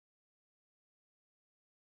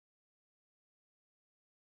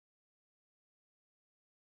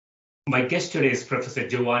My guest today is Professor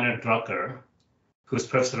Johanna Drucker, who's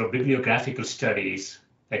Professor of Bibliographical Studies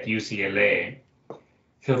at UCLA.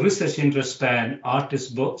 Her research interests span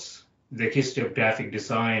artist books, the history of graphic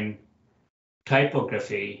design,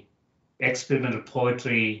 typography, experimental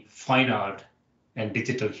poetry, fine art, and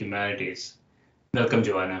digital humanities. Welcome,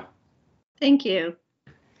 Johanna. Thank you.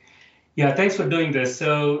 Yeah, thanks for doing this.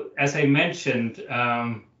 So, as I mentioned,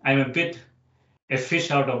 I'm a bit a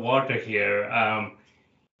fish out of water here.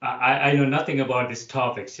 I know nothing about this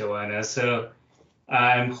topic, Johanna, so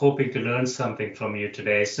I'm hoping to learn something from you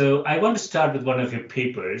today. So I want to start with one of your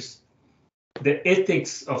papers, The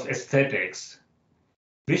Ethics of Aesthetics,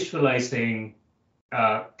 Visualizing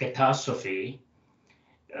Catastrophe.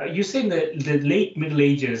 You say that the late Middle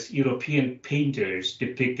Ages European painters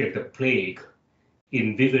depicted the plague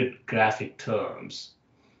in vivid graphic terms.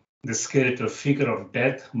 The skeletal figure of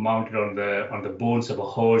death mounted on the bones of a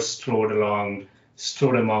horse strode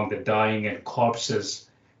among the dying and corpses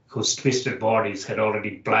whose twisted bodies had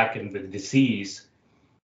already blackened with disease.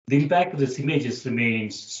 The impact of these images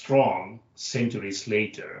remains strong centuries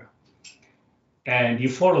later. And you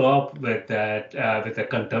follow up with that with a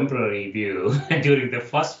contemporary view during the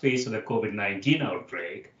first phase of the COVID-19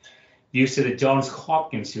 outbreak. You say that Johns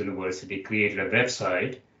Hopkins University created a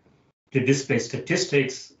website to display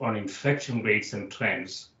statistics on infection rates and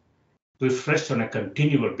trends, refreshed on a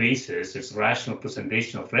continual basis. Its rational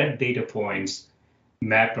presentation of red data points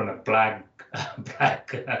mapped on a black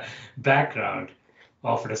background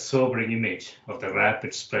offered a sobering image of the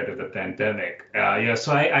rapid spread of the pandemic.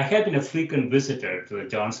 So I have been a frequent visitor to the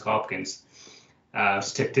Johns Hopkins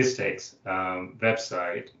statistics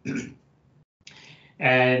website.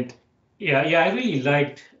 And I really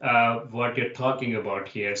liked what you're talking about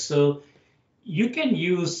here. So you can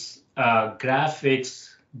use graphics,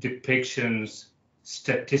 depictions,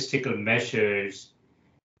 statistical measures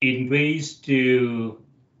in ways to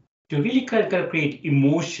really kind of create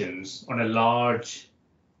emotions on a large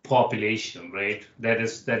population, right? That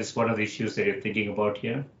is one of the issues that you're thinking about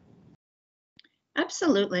here.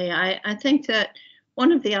 Absolutely. I think that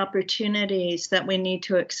one of the opportunities that we need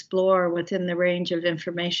to explore within the range of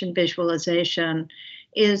information visualization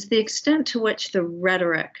is the extent to which the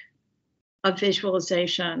rhetoric of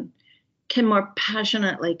visualization can more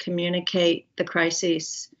passionately communicate the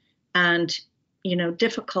crises and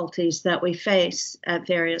difficulties that we face at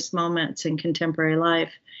various moments in contemporary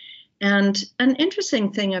life. And an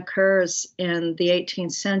interesting thing occurs in the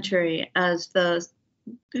 18th century as the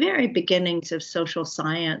very beginnings of social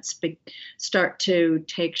science start to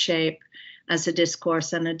take shape as a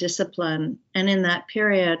discourse and a discipline. And in that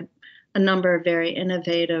period, a number of very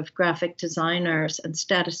innovative graphic designers and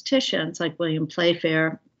statisticians like William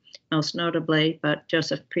Playfair, most notably, but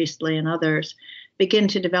Joseph Priestley and others, begin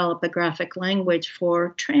to develop a graphic language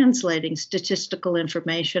for translating statistical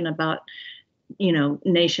information about,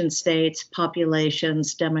 nation states,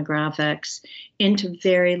 populations, demographics into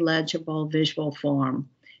very legible visual form.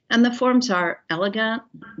 And the forms are elegant,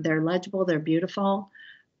 they're legible, they're beautiful,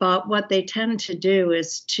 but what they tend to do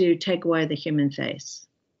is to take away the human face.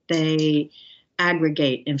 They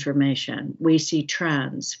aggregate information. We see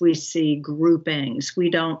trends, we see groupings. We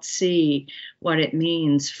don't see what it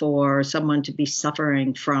means for someone to be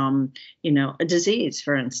suffering from, a disease,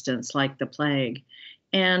 for instance, like the plague.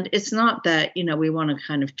 And it's not that, we want to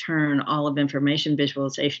kind of turn all of information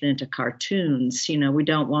visualization into cartoons. We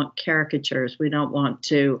don't want caricatures. We don't want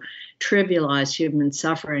to trivialize human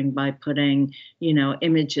suffering by putting,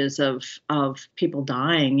 images of people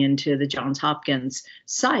dying into the Johns Hopkins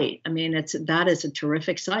site. I mean, that is a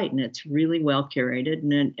terrific site, and it's really well curated,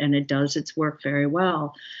 and it does its work very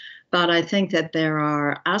well. But I think that there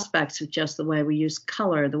are aspects of just the way we use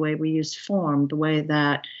color, the way we use form, the way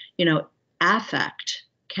that, affect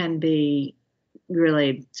can be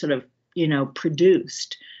really sort of,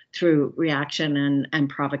 produced through reaction and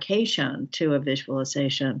provocation to a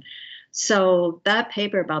visualization. So that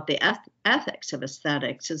paper about the ethics of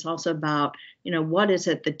aesthetics is also about, what is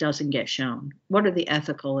it that doesn't get shown? What are the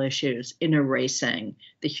ethical issues in erasing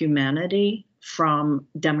the humanity from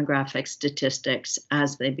demographic statistics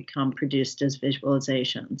as they become produced as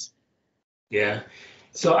visualizations? Yeah.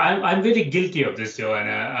 So I'm very guilty of this,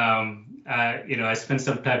 Johanna. I spent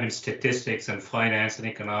some time in statistics and finance and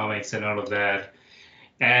economics and all of that.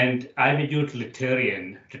 And I'm a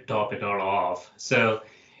utilitarian to top it all off. So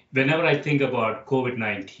whenever I think about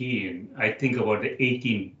COVID-19, I think about the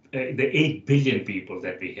 8 billion people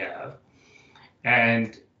that we have.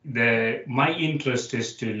 And my interest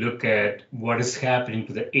is to look at what is happening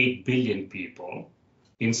to the 8 billion people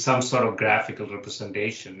in some sort of graphical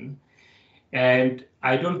representation. And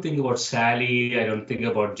I don't think about Sally, I don't think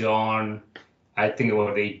about John, I think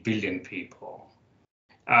about 8 billion people.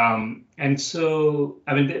 And so,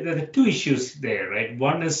 I mean, there are two issues there, right?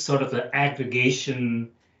 One is sort of the aggregation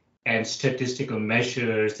and statistical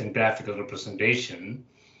measures and graphical representation.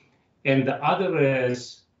 And the other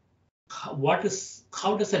is how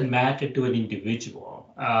does that matter to an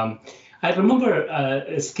individual? I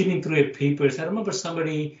remember skimming through your papers. I remember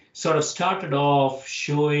somebody sort of started off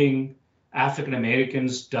showing African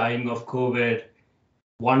Americans dying of COVID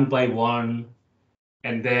one by one,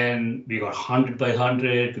 and then we got 100 by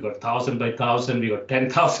 100, we got 1,000 by 1,000, we got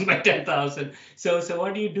 10,000 by 10,000. So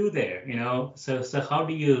what do you do there? So how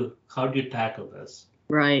do you tackle this?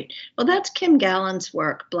 Right. Well, that's Kim Gallen's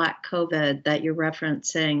work, Black COVID, that you're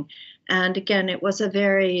referencing. And again, it was a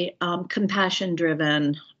very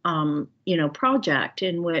compassion-driven, project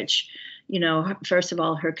in which, first of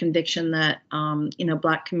all, her conviction that,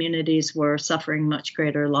 Black communities were suffering much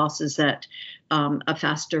greater losses at a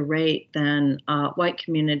faster rate than white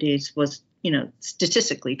communities was,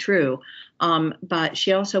 statistically true. But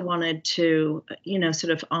she also wanted to,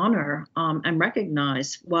 sort of honor and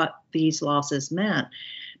recognize what these losses meant.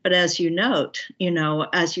 But as you note,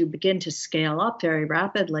 as you begin to scale up very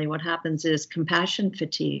rapidly, what happens is compassion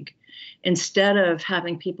fatigue. Instead of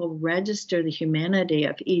having people register the humanity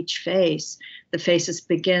of each face, the faces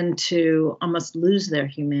begin to almost lose their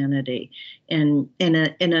humanity in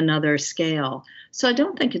another scale. So I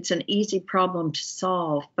don't think it's an easy problem to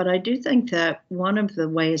solve, but I do think that one of the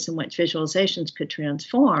ways in which visualizations could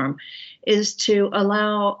transform is to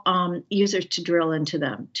allow users to drill into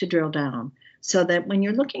them, to drill down, so that when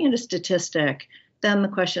you're looking at a statistic, then the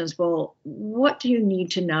question is, well, what do you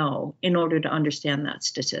need to know in order to understand that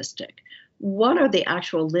statistic? What are the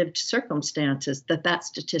actual lived circumstances that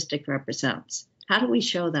statistic represents? How do we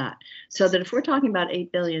show that? So that if we're talking about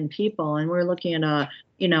 8 billion people and we're looking at an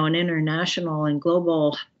international and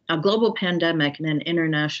a global pandemic in an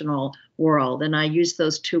international world, and I use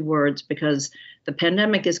those two words because the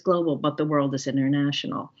pandemic is global, but the world is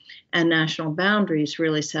international. And national boundaries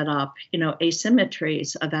really set up,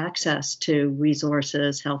 asymmetries of access to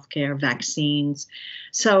resources, healthcare, vaccines.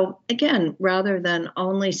 So again, rather than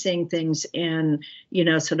only seeing things in,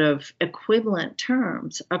 sort of equivalent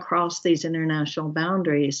terms across these international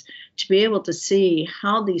boundaries, to be able to see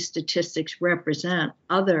how these statistics represent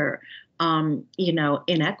other,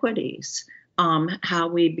 inequities, how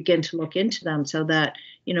we begin to look into them so that,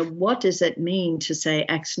 what does it mean to say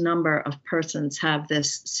X number of persons have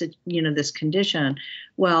this, this condition?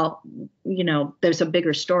 Well, there's a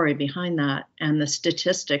bigger story behind that. And the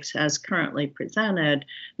statistics as currently presented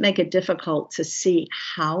make it difficult to see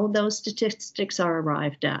how those statistics are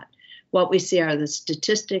arrived at. What we see are the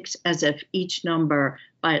statistics as if each number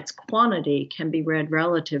by its quantity can be read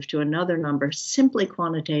relative to another number simply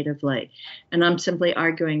quantitatively. And I'm simply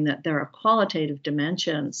arguing that there are qualitative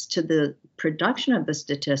dimensions to the production of the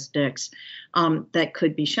statistics that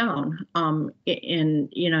could be shown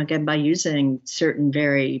again, by using certain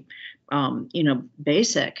very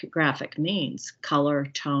basic graphic means: color,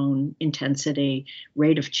 tone, intensity,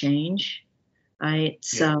 rate of change. Right.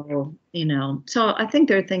 Yeah. So I think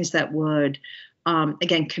there are things that would,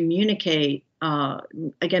 again, communicate,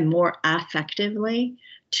 more affectively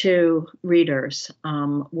to readers,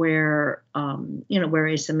 where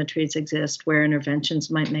asymmetries exist, where interventions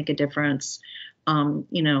might make a difference.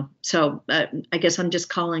 So I guess I'm just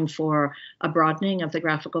calling for a broadening of the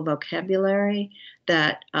graphical vocabulary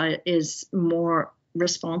that is more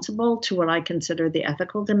responsive to what I consider the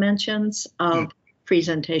ethical dimensions of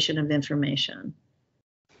presentation of information.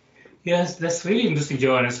 Yes, that's really interesting,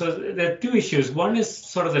 Johanna. So there are two issues. One is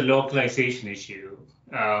sort of the localization issue.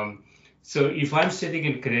 So if I'm sitting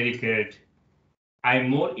in Connecticut, I'm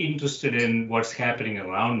more interested in what's happening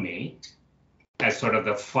around me as sort of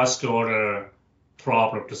the first order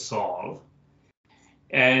problem to solve.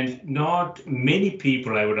 And not many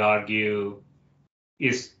people, I would argue,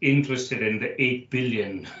 is interested in the 8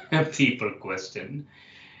 billion people question.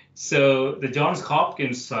 So the Johns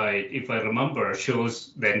Hopkins site, if I remember,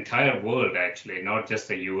 shows the entire world, actually, not just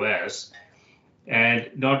the US. And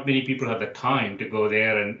not many people have the time to go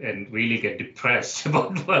there and really get depressed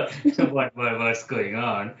about what's going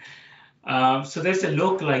on. So there's a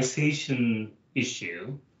localization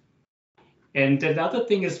issue. And the other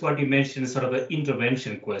thing is what you mentioned is sort of an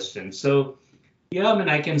intervention question. So, yeah, I mean,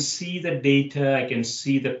 I can see the data, I can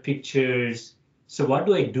see the pictures. So what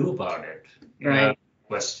do I do about it? Right.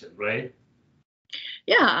 Question, right?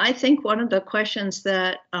 Yeah, I think one of the questions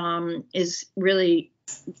that is really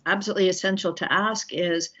absolutely essential to ask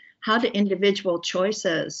is, how do individual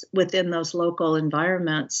choices within those local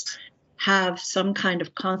environments, have some kind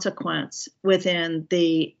of consequence within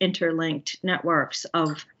the interlinked networks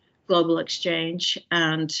of global exchange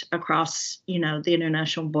and across, the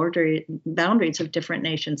international boundaries of different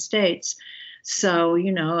nation states. So,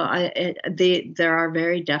 there are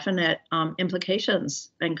very definite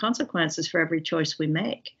implications and consequences for every choice we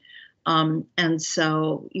make. And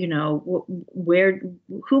so,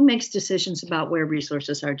 who makes decisions about where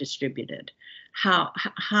resources are distributed?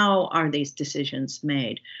 How are these decisions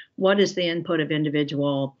made? What is the input of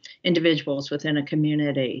individuals within a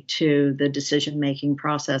community to the decision-making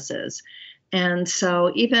processes? And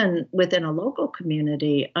so even within a local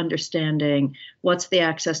community, understanding what's the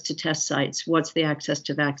access to test sites, what's the access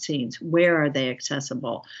to vaccines, where are they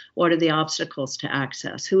accessible, what are the obstacles to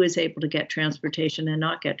access, who is able to get transportation and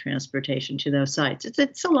not get transportation to those sites.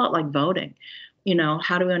 It's a lot like voting.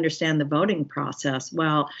 How do we understand the voting process?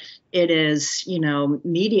 Well, it is,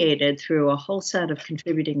 mediated through a whole set of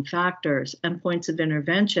contributing factors, and points of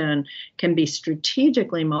intervention can be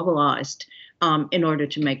strategically mobilized in order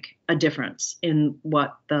to make a difference in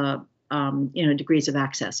what the degrees of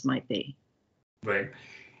access might be. Right.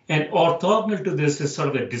 And orthogonal to this is sort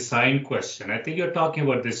of a design question. I think you're talking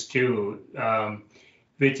about this too,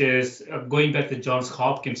 which is going back to Johns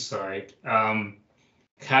Hopkins side,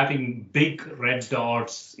 having big red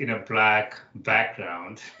dots in a black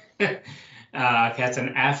background has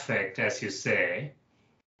an effect, as you say,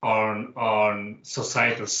 on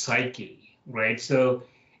societal psyche, right? So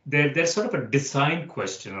there's sort of a design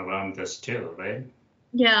question around this too, right?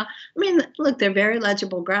 Yeah, look, they're very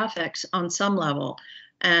legible graphics on some level,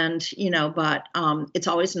 and but it's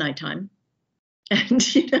always nighttime, and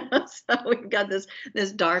so we've got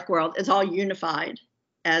this dark world. It's all unified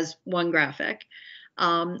as one graphic.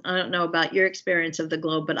 I don't know about your experience of the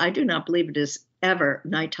globe, but I do not believe it is ever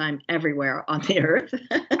nighttime everywhere on the earth.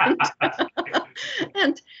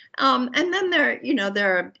 And then there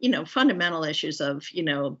are fundamental issues of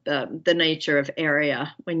the nature of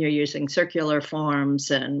area when you're using circular forms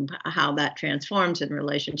and how that transforms in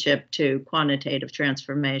relationship to quantitative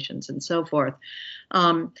transformations and so forth.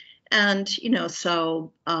 So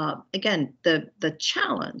again, the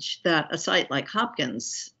challenge that a site like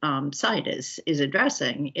Hopkins site is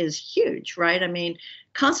addressing is huge, right?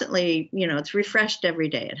 Constantly, it's refreshed every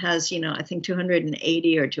day. It has, I think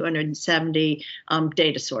 280 or 270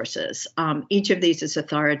 data sources. Each of these is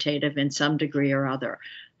authoritative in some degree or other.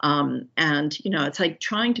 It's like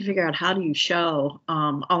trying to figure out how do you show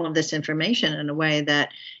all of this information in a way that,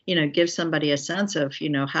 gives somebody a sense of,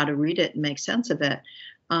 how to read it and make sense of it.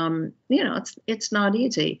 It's not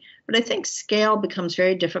easy, but I think scale becomes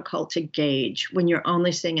very difficult to gauge when you're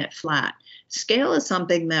only seeing it flat. Scale is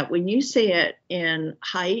something that when you see it in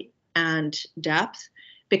height and depth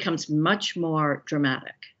becomes much more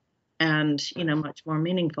dramatic and, much more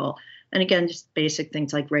meaningful. And again, just basic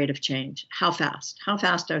things like rate of change. How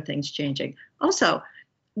fast are things changing? Also,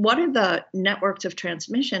 what are the networks of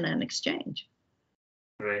transmission and exchange?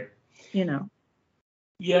 Right.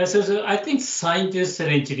 Yeah, so I think scientists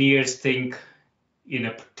and engineers think in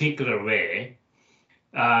a particular way.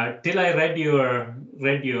 Till I read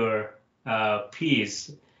your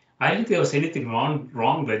piece, I didn't think there was anything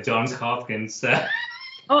wrong with Johns Hopkins. I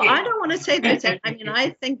don't want to say this.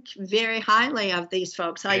 I think very highly of these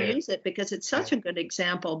folks. I use it because it's such a good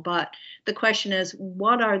example. But the question is,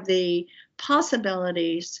 what are the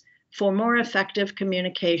possibilities for more effective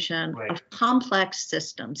communication of complex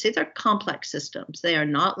systems? These are complex systems. They are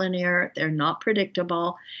not linear, they're not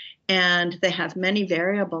predictable, and they have many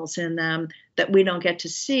variables in them that we don't get to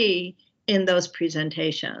see in those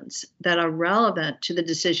presentations that are relevant to the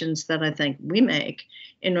decisions that I think we make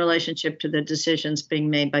in relationship to the decisions being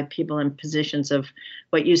made by people in positions of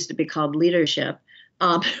what used to be called leadership.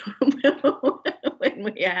 When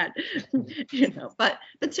we had, but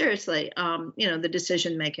seriously, the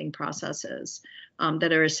decision-making processes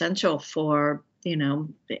that are essential for,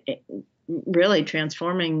 really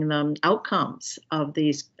transforming the outcomes of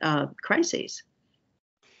these crises.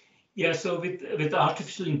 Yeah, so with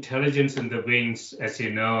artificial intelligence in the wings, as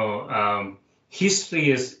you know, history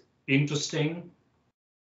is interesting,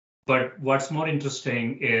 but what's more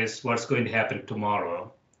interesting is what's going to happen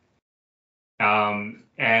tomorrow.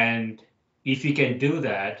 And if you can do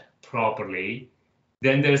that properly,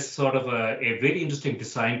 then there's sort of a very interesting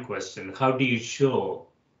design question. How do you show?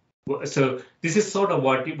 So this is sort of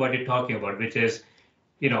what you're talking about, which is,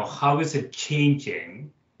 how is it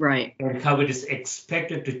changing? Right. And how it is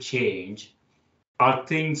expected to change are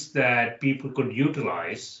things that people could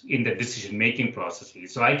utilize in the decision-making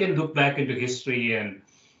processes. So I can look back into history and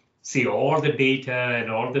see all the data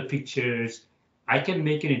and all the pictures. I can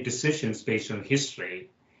make any decisions based on history.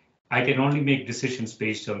 I can only make decisions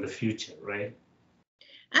based on the future, right?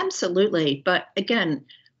 Absolutely. But again,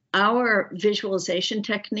 our visualization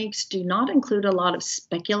techniques do not include a lot of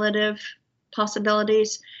speculative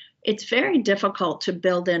possibilities. It's very difficult to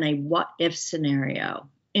build in a what if scenario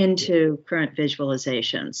into current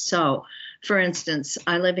visualizations. So, for instance,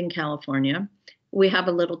 I live in California. We have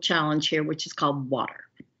a little challenge here, which is called water.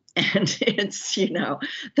 And it's,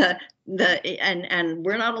 and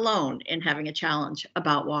we're not alone in having a challenge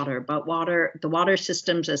about water, but the water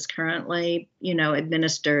systems as currently,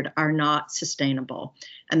 administered are not sustainable,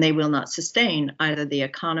 and they will not sustain either the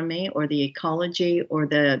economy or the ecology or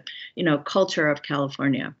the, culture of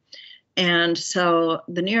California. And so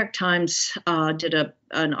the New York Times did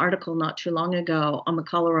an article not too long ago on the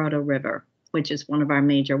Colorado River, which is one of our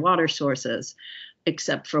major water sources,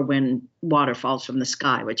 except for when water falls from the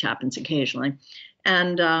sky, which happens occasionally.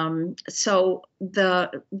 And so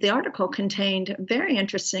the article contained a very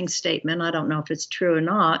interesting statement. I don't know if it's true or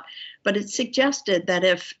not, but it suggested that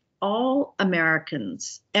if all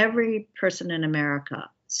Americans, every person in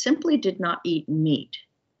America, simply did not eat meat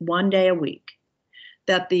one day a week,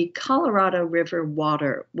 that the Colorado River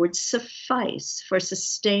water would suffice for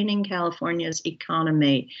sustaining California's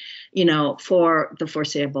economy, for the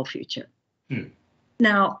foreseeable future.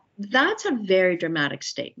 Now, that's a very dramatic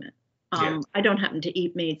statement. I don't happen to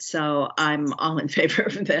eat meat, so I'm all in favor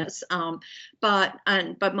of this. But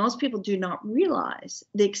most people do not realize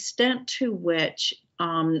the extent to which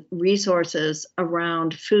resources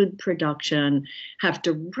around food production have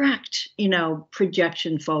direct,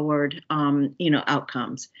 projection forward,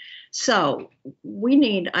 outcomes. So we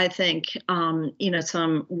need, I think,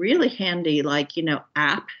 some really handy,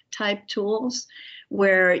 app type tools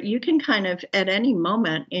where you can kind of at any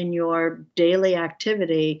moment in your daily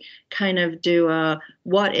activity kind of do a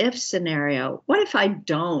what if scenario. What if I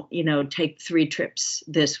don't, take 3 trips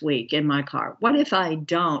this week in my car? What if I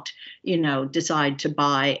don't, decide to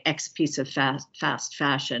buy X piece of fast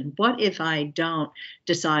fashion? What if I don't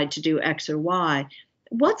decide to do X or Y?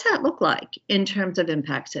 What's that look like in terms of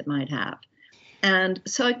impacts it might have? And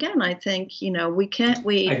so again, I think, having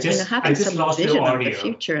some vision of the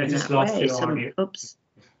future in that way.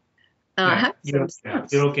 Having some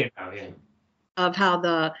sense you're okay now, of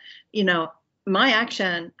how my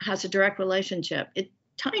action has a direct relationship. It's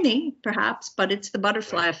tiny, perhaps, but it's the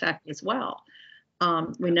butterfly effect as well.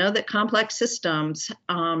 We know that complex systems,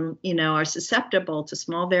 are susceptible to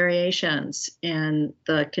small variations in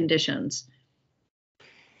the conditions.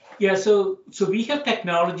 Yeah, so we have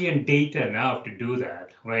technology and data now to do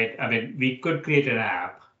that, right? I mean, we could create an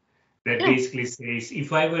app that basically says,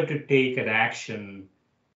 if I were to take an action,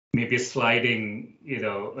 maybe sliding,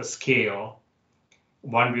 a scale,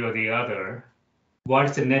 one way or the other, what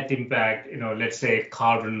is the net impact, let's say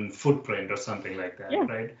carbon footprint or something like that,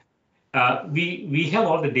 right? We have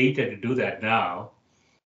all the data to do that now.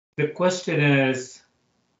 The question is,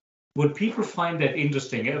 would people find that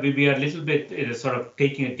interesting? I mean, we are a little bit sort of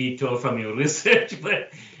taking a detour from your research,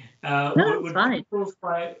 but would people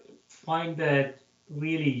find that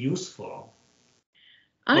really useful?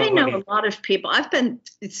 I know a lot of people. I've been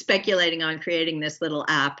speculating on creating this little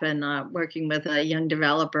app and working with a young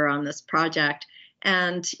developer on this project.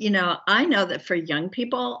 And, I know that for young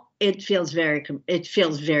people, it feels very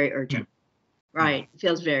urgent, right? It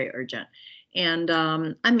feels very urgent. And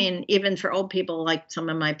I mean, even for old people like some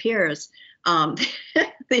of my peers,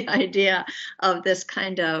 the idea of this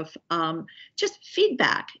kind of just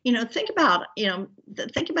feedback, think about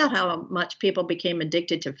how much people became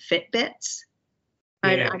addicted to Fitbits.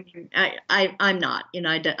 Right? Yeah. I mean, I'm not,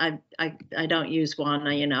 I don't use one.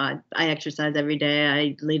 I exercise every day.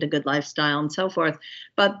 I lead a good lifestyle and so forth.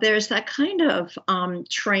 But there's that kind of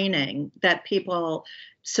training that people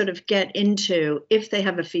sort of get into if they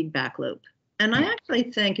have a feedback loop. And I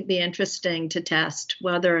actually think it'd be interesting to test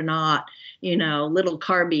whether or not, little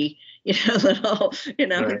carby, this little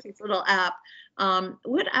app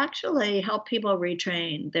would actually help people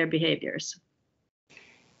retrain their behaviors.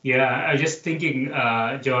 Yeah, I was just thinking,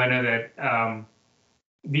 Johanna, that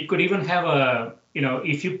we could even have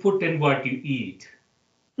if you put in what you eat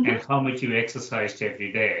and how much you exercised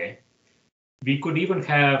every day, we could even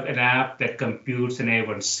have an app that computes an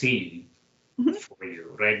A1C for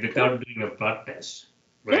you, right, without doing a blood test,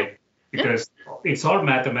 right? Because it's all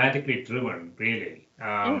mathematically driven, really.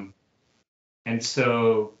 And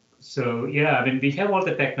so I mean, we have all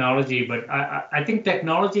the technology, but I think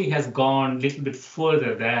technology has gone a little bit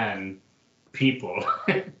further than people,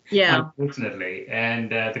 unfortunately.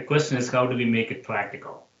 And the question is, how do we make it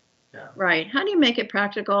practical? Yeah. Right. How do you make it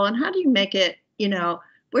practical, and how do you make it,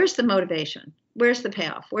 where's the motivation? Where's the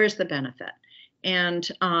payoff? Where's the benefit? And,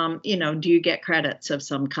 do you get credits of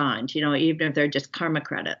some kind, even if they're just karma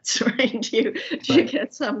credits, right? Do you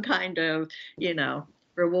get some kind of,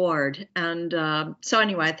 reward? And so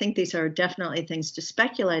anyway, I think these are definitely things to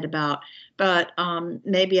speculate about, but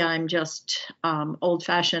maybe I'm just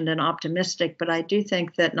old-fashioned and optimistic, but I do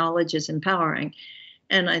think that knowledge is empowering.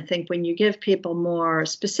 And I think when you give people more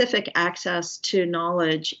specific access to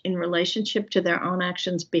knowledge in relationship to their own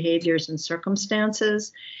actions, behaviors, and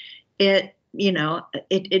circumstances, it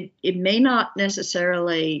may not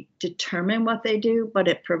necessarily determine what they do, but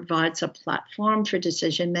it provides a platform for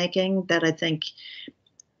decision making that I think,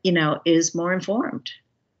 is more informed.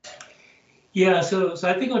 Yeah, so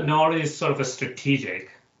I think our knowledge is sort of a strategic,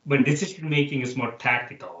 but decision making is more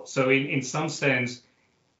tactical. So in some sense,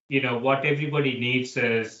 what everybody needs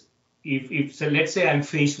is, so let's say I'm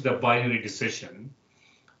faced with a binary decision,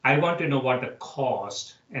 I want to know what the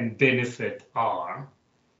cost and benefit are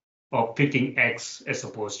of picking X as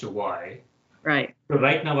opposed to Y. Right. So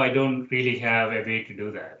right now, I don't really have a way to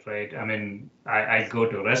do that, right? I mean, I go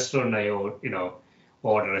to a restaurant, I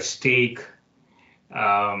order a steak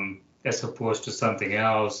as opposed to something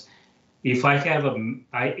else. If I have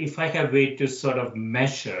a way to sort of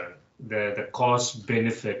measure the cost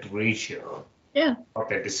benefit ratio of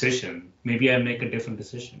that decision, maybe I make a different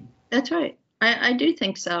decision. That's right. I do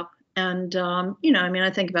think so. And, I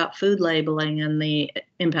think about food labeling and the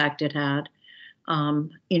impact it had,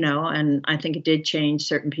 and I think it did change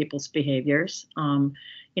certain people's behaviors,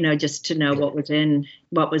 just to know what was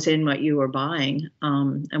in what you were buying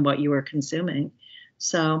and what you were consuming.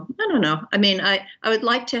 So I don't know. I mean, I would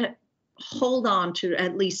like to hold on to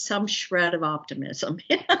at least some shred of optimism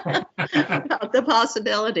about the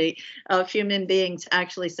possibility of human beings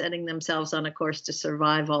actually setting themselves on a course to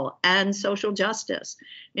survival and social justice.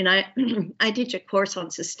 I mean, I teach a course on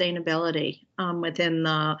sustainability within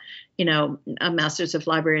the, a Master's of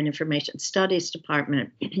Library and Information Studies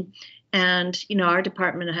department. And, our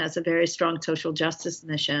department has a very strong social justice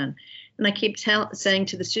mission. And I keep saying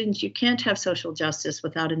to the students, you can't have social justice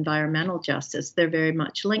without environmental justice. They're very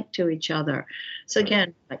much linked to each other. So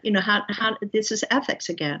again, how this is ethics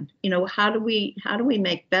again. How do we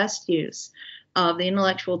make best use of the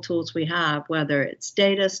intellectual tools we have, whether it's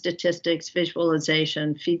data, statistics,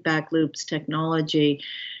 visualization, feedback loops, technology,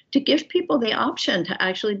 to give people the option to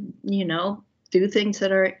actually, do things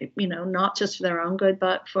that are, not just for their own good,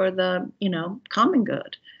 but for the, common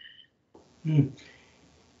good.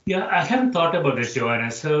 Yeah, I haven't thought about this, Johanna.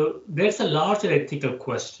 So there's a larger ethical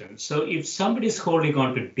question. So if somebody's holding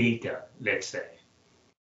on to data, let's say,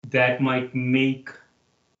 that might make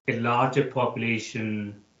a larger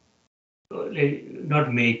population,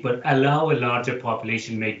 not make, but allow a larger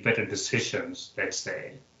population make better decisions, let's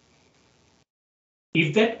say.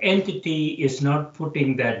 If that entity is not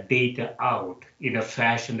putting that data out in a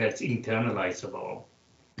fashion that's internalizable,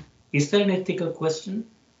 is that an ethical question?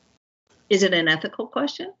 Is it an ethical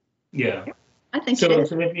question? Yeah. I think so.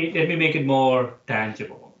 So let me make it more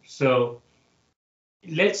tangible. So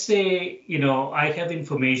let's say, I have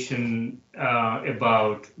information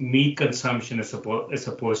about meat consumption as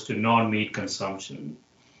opposed to non-meat consumption.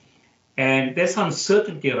 And there's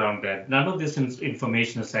uncertainty around that. None of this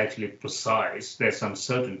information is actually precise. There's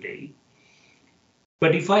uncertainty.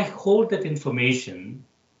 But if I hold that information,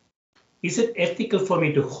 is it ethical for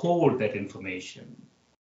me to hold that information?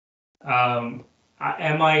 Am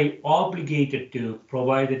I obligated to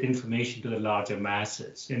provide that information to the larger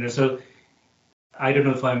masses? So I don't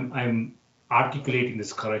know if I'm articulating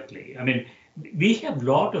this correctly. I mean, we have a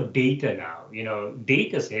lot of data now.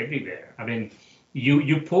 Data's everywhere. I mean,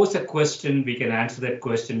 you pose a question, we can answer that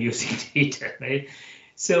question using data, right?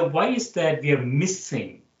 So why is that we are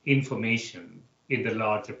missing information in the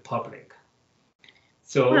larger public?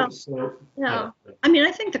 I mean,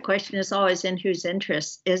 I think the question is always in whose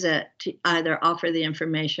interest is it to either offer the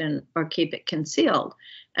information or keep it concealed?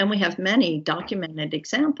 And we have many documented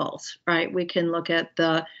examples, right? We can look at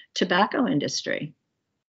the tobacco industry.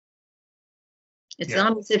 It's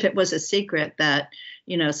not as if it was a secret that,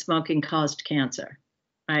 smoking caused cancer,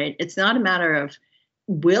 right? It's not a matter of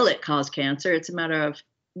will it cause cancer? It's a matter of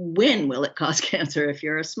when will it cause cancer if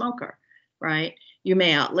you're a smoker, right? You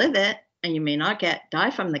may outlive it and you may not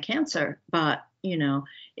die from the cancer, but,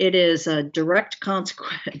 it is a direct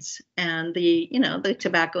consequence. And the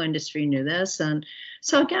tobacco industry knew this. And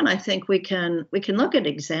so again, I think we can look at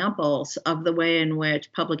examples of the way in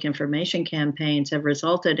which public information campaigns have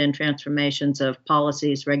resulted in transformations of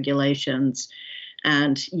policies, regulations,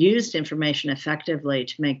 and used information effectively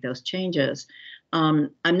to make those changes.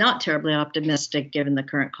 I'm not terribly optimistic, given the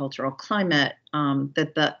current cultural climate,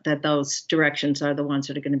 that those directions are the ones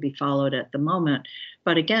that are going to be followed at the moment.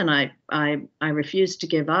 But again, I refuse to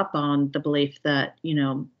give up on the belief that,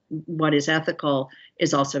 what is ethical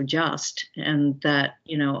is also just, and that,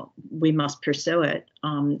 we must pursue it,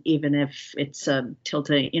 even if it's a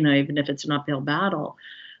tilting, even if it's an uphill battle.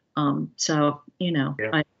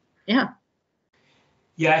 Yeah.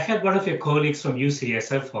 Yeah, I had one of your colleagues from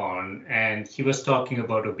UCSF on, and he was talking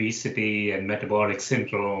about obesity and metabolic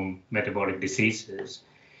syndrome, metabolic diseases.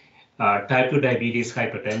 Type 2 diabetes,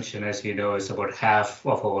 hypertension, as you know, is about half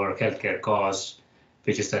of our healthcare costs,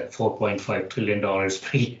 which is at $4.5 trillion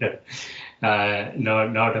per year.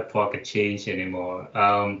 Not a pocket change anymore.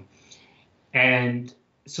 And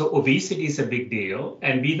so obesity is a big deal,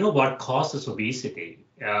 and we know what causes obesity.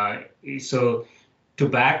 So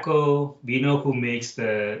tobacco, we know who makes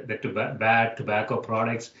the bad tobacco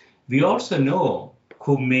products. We also know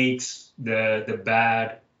who makes the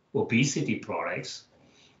bad obesity products,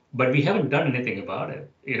 but we haven't done anything about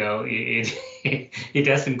it. It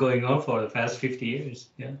has been going on for the past 50 years.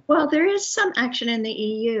 Yeah. Well, there is some action in the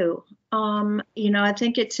EU. I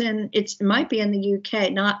think it might be in the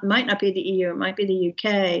UK, might not be the EU, it might be the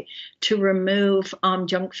UK, to remove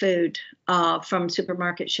junk food from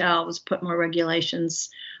supermarket shelves, put more regulations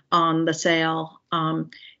on the sale. An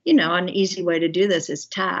easy way to do this is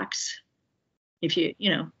tax. If you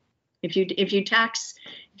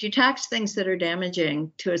tax things that are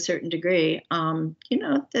damaging to a certain degree,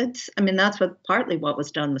 that's partly what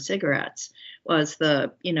was done with cigarettes. Was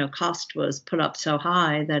the cost was put up so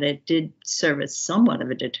high that it did serve as somewhat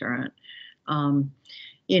of a deterrent. I'm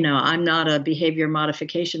not a behavior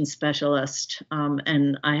modification specialist,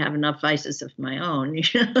 and I have enough vices of my own,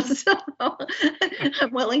 so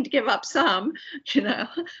I'm willing to give up some. I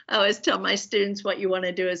always tell my students, what you want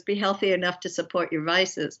to do is be healthy enough to support your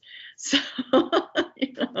vices. So,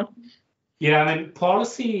 Yeah,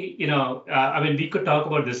 policy, we could talk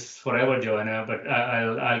about this forever, Johanna, but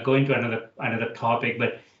I'll go into another topic.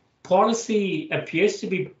 But policy appears to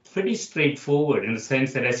be pretty straightforward in the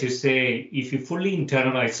sense that, as you say, if you fully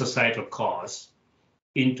internalize societal costs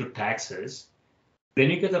into taxes, then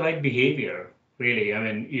you get the right behavior, really.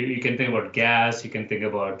 You can think about gas, you can think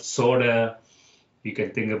about soda, you can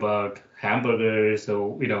think about hamburgers,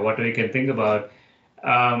 or, whatever you can think about.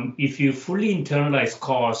 If you fully internalize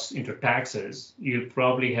costs into taxes, you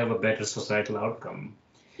probably have a better societal outcome.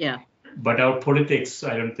 Yeah. But our politics,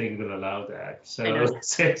 I don't think, will allow that. So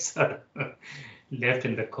it's sort of left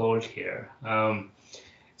in the cold here.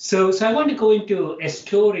 So I want to go into a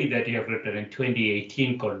story that you have written in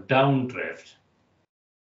 2018 called Downdrift.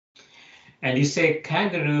 And you say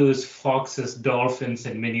kangaroos, foxes, dolphins,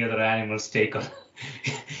 and many other animals take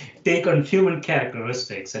on human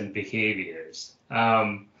characteristics and behaviors.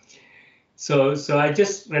 So I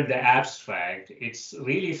just read the abstract. It's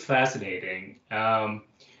really fascinating.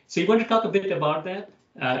 So you want to talk a bit about that,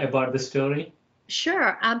 about the story?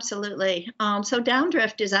 Sure, absolutely. So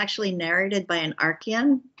Downdrift is actually narrated by an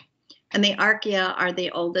Archean, and the Archaea are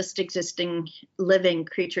the oldest existing living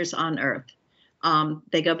creatures on Earth.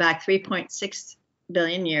 They go back 3.6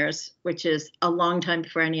 billion years, which is a long time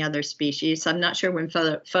before any other species. I'm not sure when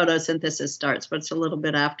photosynthesis starts, but it's a little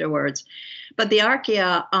bit afterwards. But the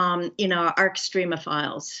Archaea, are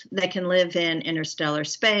extremophiles. They can live in interstellar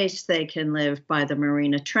space. They can live by the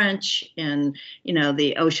Mariana Trench, in,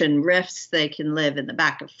 the ocean rifts. They can live in the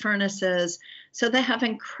back of furnaces. So they have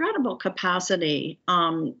incredible capacity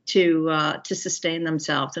to sustain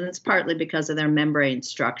themselves, and it's partly because of their membrane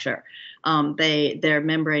structure. Their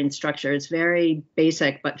membrane structure is very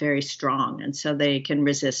basic but very strong, and so they can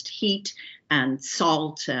resist heat and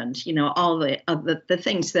salt and all the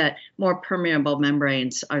things that more permeable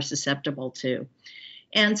membranes are susceptible to.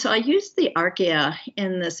 And so I used the Archaea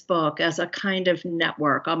in this book as a kind of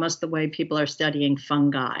network, almost the way people are studying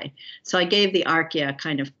fungi. So I gave the Archaea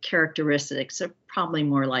kind of characteristics, or probably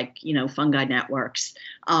more like, fungi networks,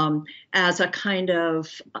 as a kind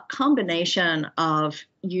of a combination of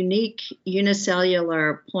unique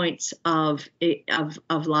unicellular points of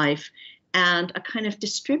life and a kind of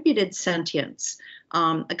distributed sentience,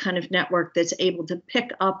 a kind of network that's able to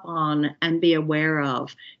pick up on and be aware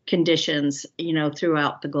of conditions,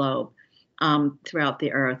 throughout the globe, throughout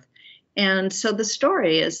the Earth. And so the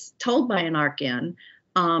story is told by an Archean,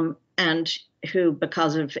 and who,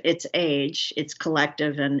 because of its age, its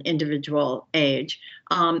collective and individual age,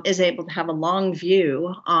 is able to have a long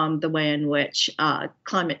view on the way in which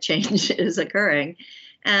climate change is occurring,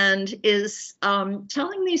 and is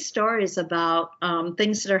telling these stories about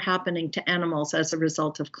things that are happening to animals as a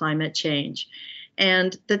result of climate change.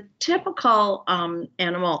 And the typical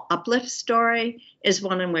animal uplift story is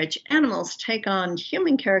one in which animals take on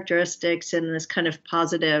human characteristics in this kind of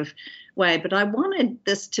positive way. But I wanted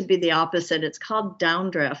this to be the opposite. It's called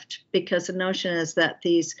downdrift because the notion is that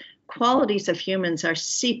these qualities of humans are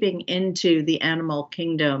seeping into the animal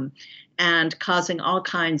kingdom and causing all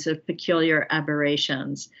kinds of peculiar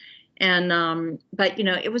aberrations. And but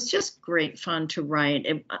it was just great fun to write.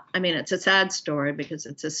 It's a sad story because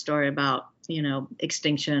it's a story about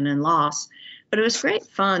extinction and loss, but it was great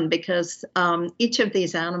fun because each of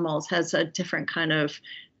these animals has a different kind of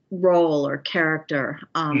role or character.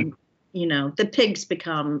 The pigs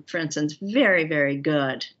become, for instance, very, very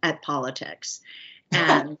good at politics.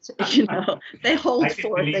 And, they hold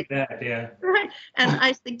forth. Right. And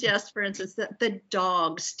I suggest, for instance, that the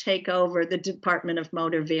dogs take over the Department of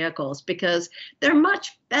Motor Vehicles because they're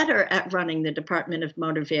much better at running the Department of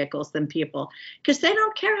Motor Vehicles than people because they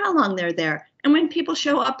don't care how long they're there. And when people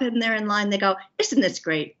show up and they're in line, they go, "Isn't this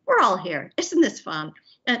great? We're all here. Isn't this fun?"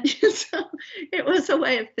 And so it was a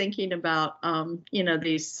way of thinking about,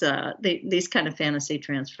 these kind of fantasy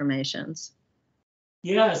transformations.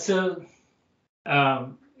 Yeah. So a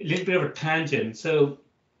little bit of a tangent. So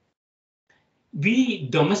we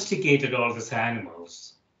domesticated all these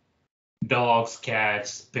animals, dogs,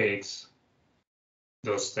 cats, pigs,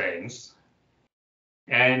 those things.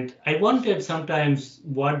 And I wondered sometimes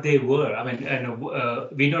what they were.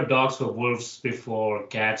 We know dogs were wolves before,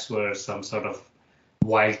 cats were some sort of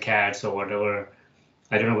wild cats or whatever.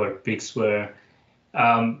 I don't know what pigs were.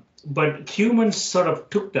 But humans sort of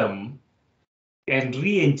took them and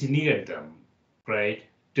re-engineered them, right,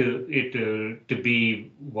 to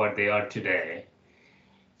be what they are today.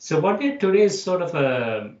 So what they are today is sort of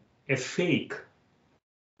a fake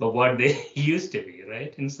of what they used to be,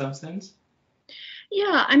 right, in some sense?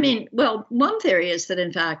 Yeah, well, one theory is that,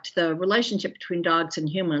 in fact, the relationship between dogs and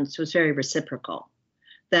humans was very reciprocal,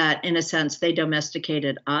 that, in a sense, they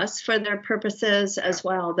domesticated us for their purposes as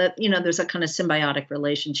well, that, there's a kind of symbiotic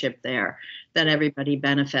relationship there that everybody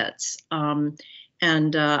benefits.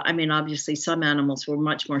 Obviously, some animals were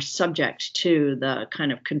much more subject to the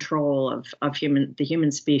kind of control of the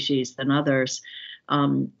human species than others.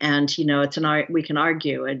 It's an art we can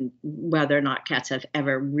argue and whether or not cats have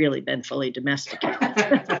ever really been fully domesticated.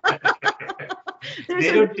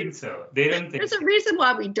 They don't think so. There's a reason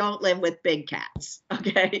why we don't live with big cats.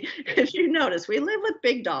 Okay, if you notice, we live with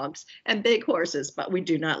big dogs and big horses, but we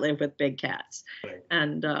do not live with big cats. Right.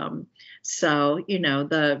 And I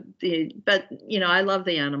love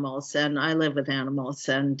the animals and I live with animals,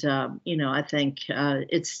 and I think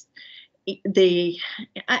it's.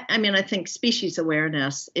 I think species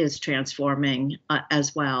awareness is transforming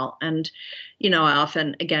as well. And, I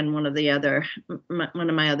often, again, one of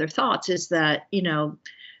my other thoughts is that,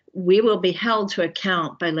 we will be held to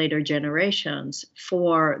account by later generations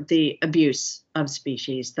for the abuse of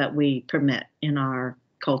species that we permit in our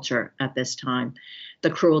culture at this time,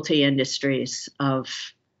 the cruelty industries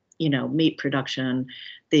of, meat production,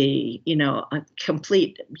 the,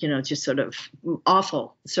 complete, just sort of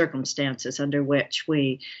awful circumstances under which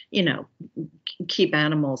we, keep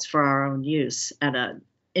animals for our own use at an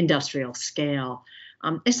industrial scale.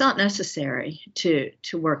 It's not necessary to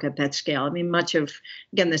work at that scale.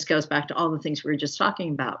 Again, this goes back to all the things we were just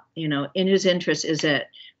talking about. In whose interest is it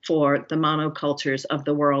for the monocultures of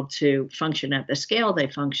the world to function at the scale they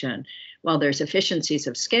function? Well, there's efficiencies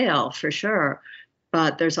of scale for sure,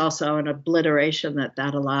 but there's also an obliteration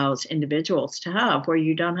that allows individuals to have where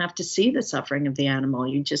you don't have to see the suffering of the animal.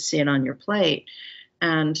 You just see it on your plate.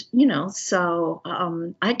 And, so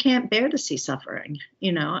I can't bear to see suffering,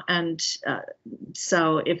 and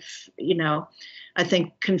so if, I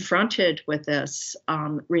think confronted with this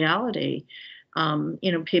reality,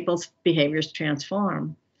 people's behaviors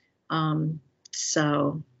transform. Yeah,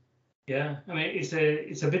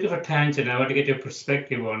 it's a bit of a tangent. I want to get your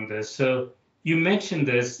perspective on this. So you mentioned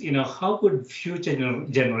this, how would future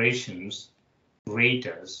generations rate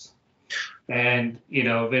us? And,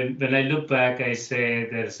 when I look back, I say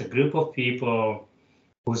there's a group of people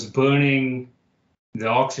who's burning the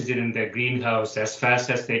oxygen in their greenhouse as fast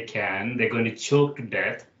as they can. They're going to choke to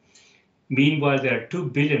death. Meanwhile, there are 2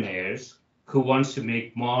 billionaires who wants to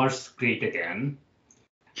make Mars great again.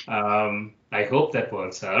 I hope that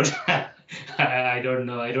works out. I don't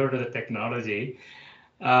know. I don't know the technology.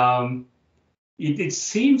 It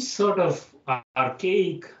seems sort of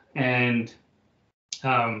archaic and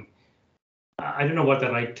I don't know what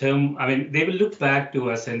the right term. They will look back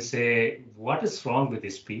to us and say, "What is wrong with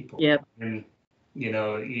these people?" Yep. And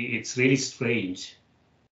it's really strange.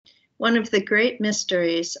 One of the great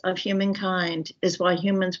mysteries of humankind is why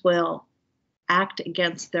humans will act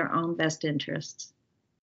against their own best interests?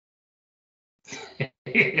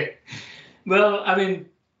 Well, I mean,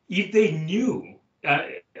 if they knew,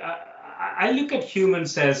 I look at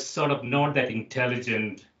humans as sort of not that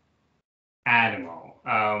intelligent animal.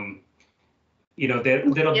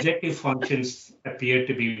 Their objective functions appear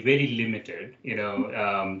to be very limited.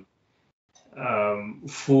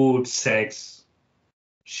 Food, sex,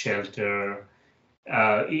 shelter.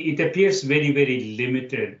 It appears very, very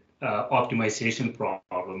limited optimization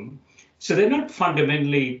problem. So they're not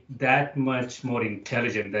fundamentally that much more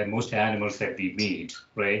intelligent than most animals that we meet,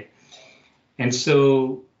 right? And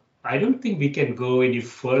so I don't think we can go any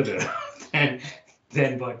further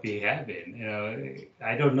than what we have been.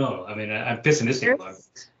 I don't know. I mean, I'm pessimistic about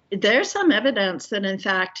it. There's some evidence that, in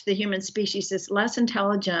fact, the human species is less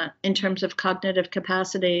intelligent in terms of cognitive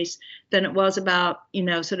capacities than it was about,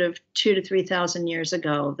 sort of 2,000 to 3,000 years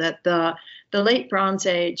ago. That the late Bronze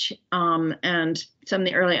Age and some of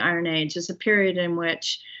the early Iron Age is a period in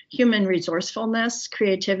which human resourcefulness,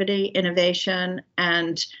 creativity, innovation,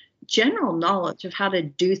 and general knowledge of how to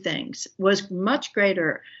do things was much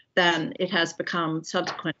greater than it has become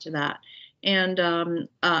subsequent to that. And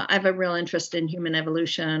I have a real interest in human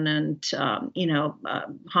evolution and,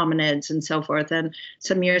 hominids and so forth. And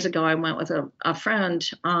some years ago, I went with a friend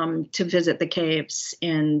to visit the caves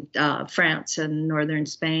in France and northern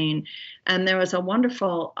Spain. And there was a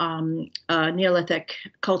wonderful Neolithic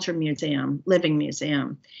culture museum, living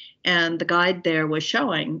museum. And the guide there was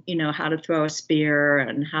showing, how to throw a spear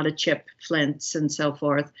and how to chip flints and so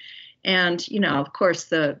forth. And, of course,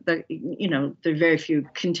 there are very few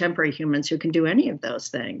contemporary humans who can do any of those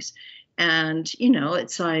things. And,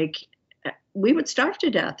 it's like we would starve to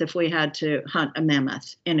death if we had to hunt a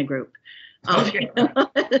mammoth in a group.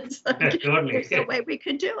 It's like, there's no way we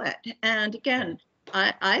could do it. And again,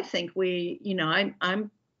 I think I'm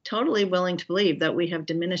totally willing to believe that we have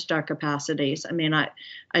diminished our capacities. I mean,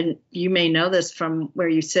 you may know this from where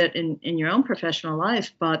you sit in your own professional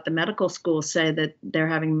life, but the medical schools say that they're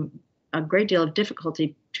having a great deal of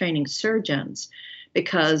difficulty training surgeons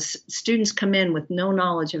because students come in with no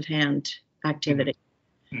knowledge of hand activity.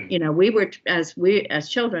 Mm-hmm. As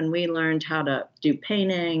children, we learned how to do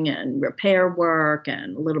painting and repair work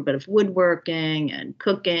and a little bit of woodworking and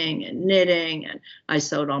cooking and knitting. And I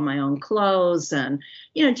sewed all my own clothes and,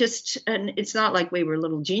 and it's not like we were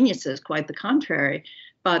little geniuses, quite the contrary,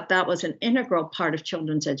 but that was an integral part of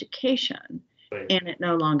children's education. Right. And it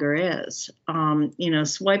no longer is.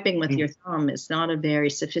 Swiping with your thumb is not a very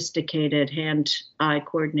sophisticated hand-eye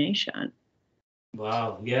coordination.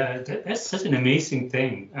 Wow. Yeah, that's such an amazing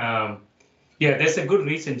thing. That's a good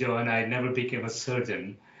reason, Johanna. I never became a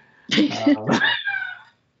surgeon. And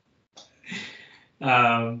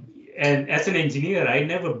as an engineer, I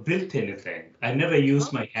never built anything. I never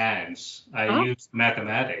used my hands. I used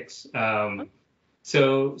mathematics.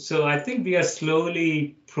 So I think we are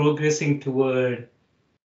slowly progressing toward,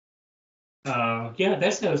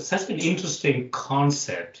 that's such an interesting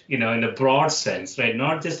concept, in a broad sense, right?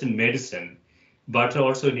 Not just in medicine, but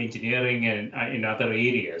also in engineering and in other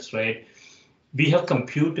areas, right? We have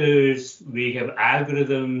computers, we have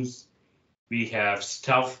algorithms, we have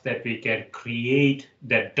stuff that we can create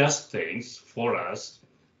that does things for us,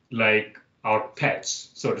 like our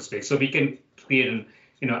pets, so to speak. So we can create an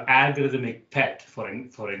algorithmic pet,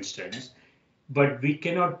 for instance, but we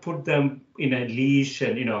cannot put them in a leash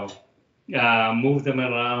and, move them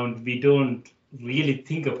around. We don't really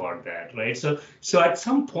think about that, right? So at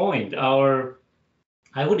some point,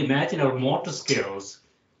 I would imagine our motor skills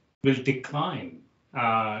will decline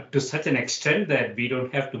to such an extent that we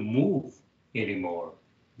don't have to move anymore.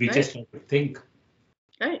 We just have to think.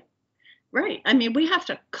 Right. I mean, we have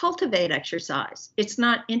to cultivate exercise. It's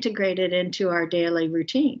not integrated into our daily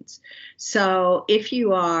routines. So if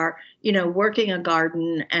you are, working a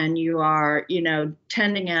garden and you are,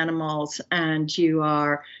 tending animals and you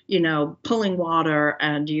are, pulling water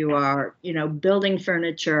and you are, building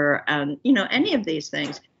furniture and, any of these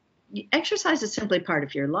things, exercise is simply part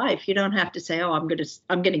of your life. You don't have to say, I'm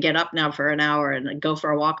going to get up now for an hour and go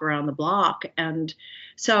for a walk around the block. And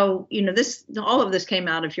so, all of this came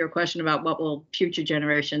out of your question about what will future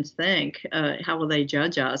generations think? How will they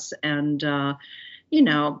judge us? And,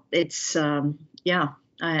 it's,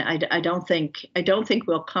 I don't think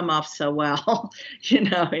we'll come off so well,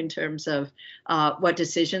 in terms of what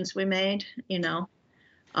decisions we made,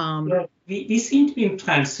 We seem to be in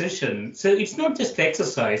transition. So it's not just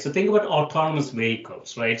exercise. So think about autonomous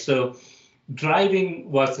vehicles, right? So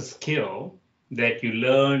driving was a skill that you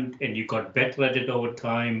learned and you got better at it over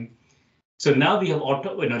time. So now we have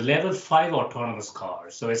level 5 autonomous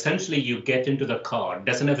cars. So essentially you get into the car,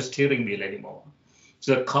 doesn't have a steering wheel anymore.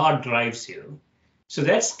 So the car drives you. So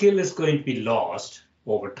that skill is going to be lost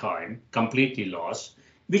over time, completely lost,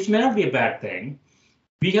 which may not be a bad thing.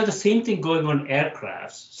 We have the same thing going on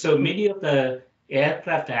aircrafts. So many of the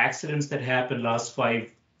aircraft accidents that happened last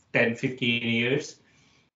 5, 10, 15 years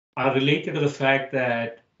are related to the fact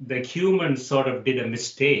that the human sort of did a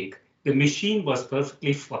mistake. The machine was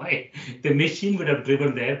perfectly fine. The machine would have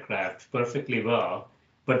driven the aircraft perfectly well,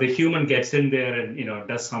 but the human gets in there and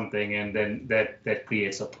does something, and then that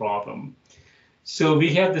creates a problem. So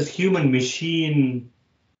we have this human-machine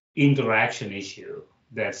interaction issue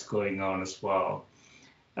that's going on as well.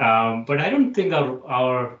 But I don't think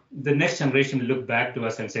the next generation will look back to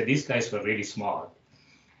us and say these guys were really smart.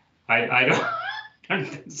 I don't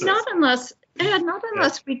think so. Not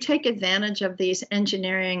unless we take advantage of these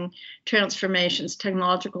engineering transformations,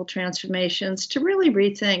 technological transformations, to really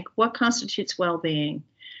rethink what constitutes well-being.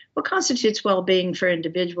 What constitutes well-being for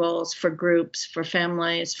individuals, for groups, for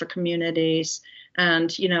families, for communities,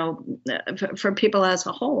 and for people as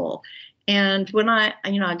a whole. And when I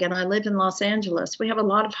live in Los Angeles, we have a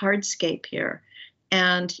lot of hardscape here.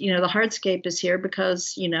 And, the hardscape is here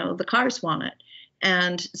because, the cars want it.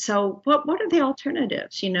 And so what are the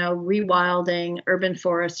alternatives? Rewilding, urban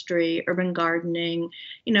forestry, urban gardening,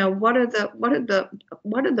 what are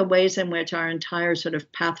the ways in which our entire sort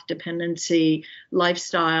of path dependency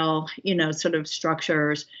lifestyle, sort of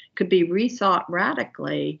structures could be rethought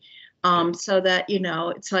radically. So that,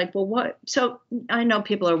 it's like, well, what? So I know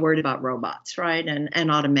people are worried about robots, right?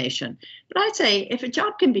 And automation. But I'd say if a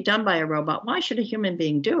job can be done by a robot, why should a human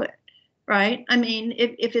being do it? Right? I mean,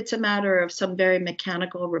 if it's a matter of some very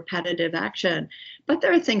mechanical, repetitive action, but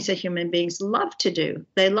there are things that human beings love to do.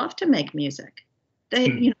 They love to make music.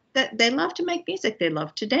 They love to make music. They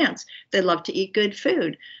love to dance. They love to eat good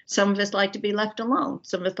food. Some of us like to be left alone.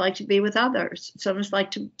 Some of us like to be with others. Some of us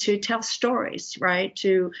like to tell stories, right?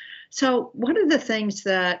 So what are the things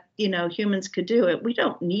that, humans could do? We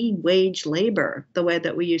don't need wage labor the way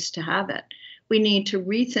that we used to have it. We need to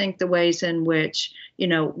rethink the ways in which,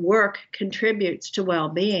 work contributes to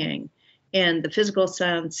well-being in the physical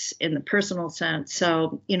sense, in the personal sense.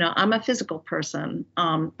 So, I'm a physical person.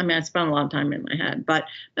 I spend a lot of time in my head, but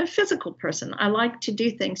I'm a physical person. I like to do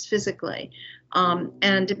things physically,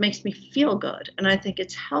 and it makes me feel good. And I think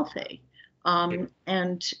it's healthy. And,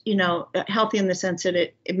 healthy in the sense that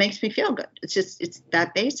it makes me feel good. It's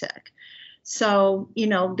that basic. So,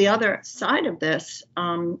 the other side of this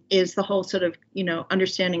is the whole sort of,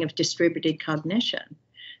 understanding of distributed cognition.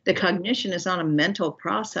 The cognition is not a mental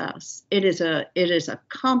process. It is a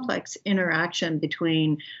complex interaction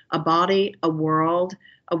between a body, a world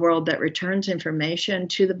that returns information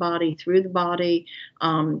to the body, through the body,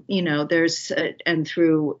 there's and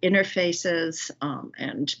through interfaces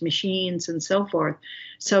and machines and so forth.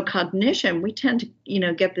 So cognition, we tend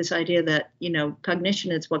to, get this idea that,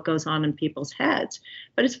 cognition is what goes on in people's heads,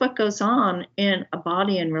 but it's what goes on in a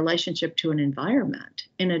body in relationship to an environment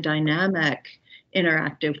in a dynamic,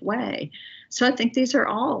 interactive way. So I think these are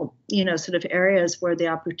all, sort of areas where the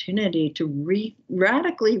opportunity to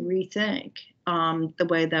radically rethink the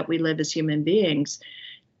way that we live as human beings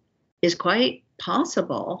is quite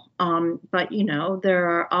possible. But, there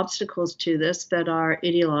are obstacles to this that are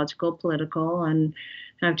ideological, political, and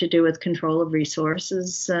have to do with control of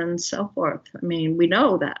resources and so forth. I mean, we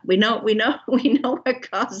know that. We know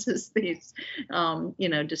what causes these,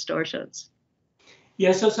 distortions.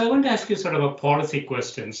 Yeah, so I want to ask you sort of a policy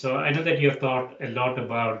question. So I know that you have thought a lot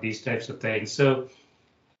about these types of things. So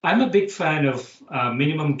I'm a big fan of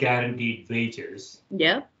minimum guaranteed wages.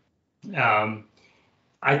 Yeah.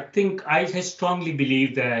 I strongly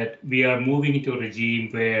believe that we are moving into a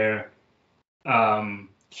regime where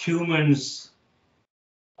humans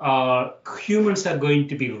are going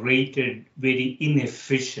to be rated very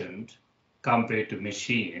inefficient compared to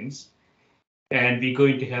machines. And we're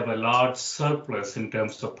going to have a large surplus in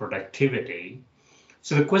terms of productivity.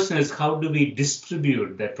 So the question is, how do we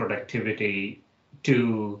distribute that productivity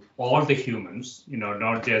to all the humans,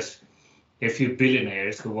 not just a few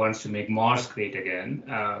billionaires who wants to make Mars great again,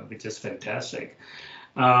 which is fantastic.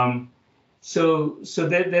 So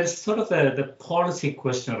there's sort of the policy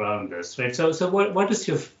question around this, right? So what is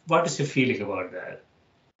your feeling about that?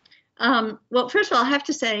 Well, first of all, I have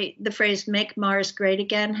to say the phrase "make Mars great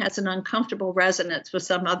again" has an uncomfortable resonance with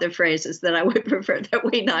some other phrases that I would prefer that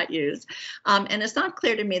we not use. And it's not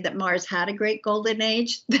clear to me that Mars had a great golden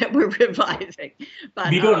age that we're reviving. But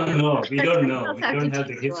we don't know. We don't know. We don't have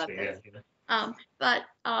the history.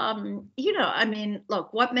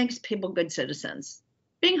 Look, what makes people good citizens?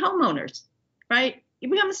 Being homeowners. right? You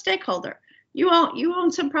become a stakeholder. You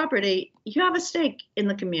own some property. You have a stake in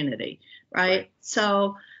the community, right?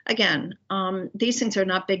 So again, these things are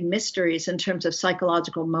not big mysteries in terms of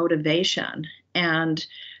psychological motivation. And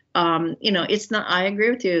it's not. I agree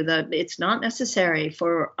with you that it's not necessary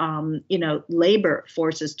for labor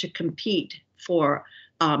forces to compete for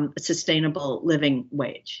a sustainable living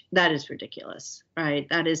wage. That is ridiculous, right?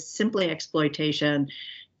 That is simply exploitation.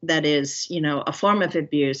 That is, a form of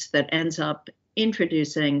abuse that ends up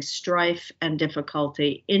introducing strife and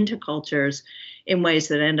difficulty into cultures in ways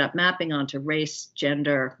that end up mapping onto race,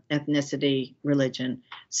 gender, ethnicity, religion.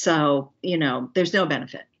 So, there's no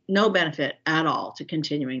benefit at all to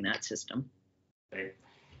continuing that system. Right.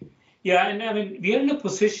 Yeah, and I mean, we are in a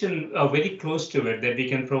position very close to it that we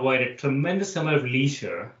can provide a tremendous amount of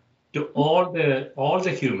leisure to all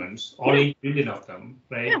the humans, all 8 billion of them,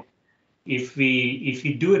 right? Yeah. If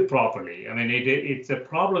we do it properly. I mean, it's the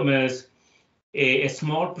problem is a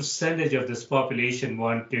small percentage of this population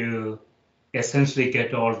want to essentially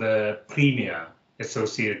get all the premia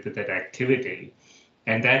associated with that activity.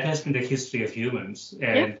 And that has been the history of humans.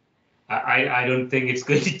 And I don't think it's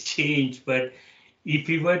going to change. But if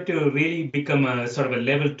we were to really become a sort of a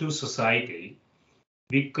level 2 society,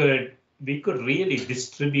 we could really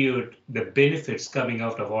distribute the benefits coming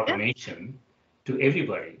out of automation to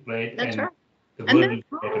everybody, right? That's right. The And world there's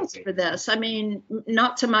models for this. I mean,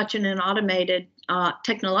 not so much in an automated,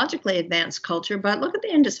 technologically advanced culture, but look at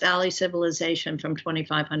the Indus Valley civilization from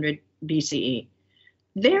 2500 BCE.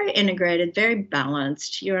 Very integrated, very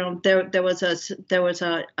balanced. There was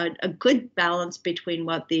a good balance between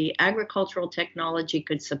what the agricultural technology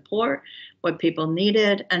could support, what people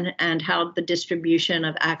needed, and how the distribution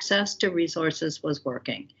of access to resources was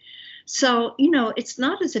working. So, it's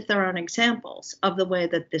not as if there aren't examples of the way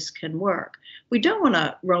that this can work. We don't want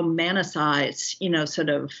to romanticize,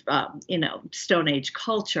 Stone Age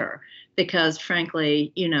culture because,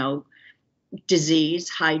 frankly, disease,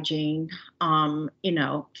 hygiene,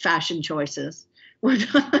 fashion choices were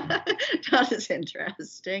not as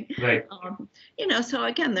interesting. Right. So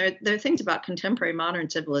again, there are things about contemporary modern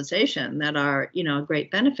civilization that are, a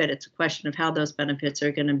great benefit. It's a question of how those benefits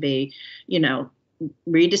are going to be,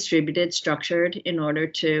 redistributed, structured in order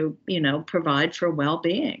to, provide for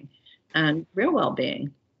well-being and real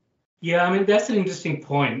well-being. Yeah, I mean, that's an interesting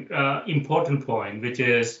point, important point, which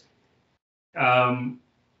is, in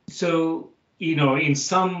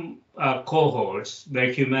some cohorts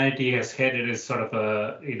where humanity has headed as sort of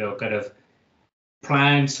a, kind of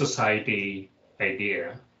planned society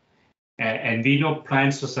idea, and we know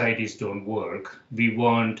planned societies don't work. We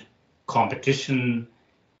want competition.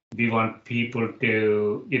 We want people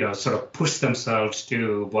to, sort of push themselves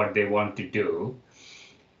to what they want to do.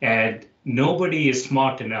 And nobody is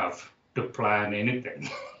smart enough to plan anything,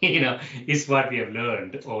 is what we have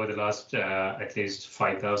learned over the last at least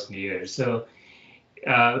 5,000 years. So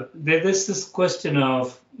there's this question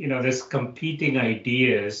of, there's competing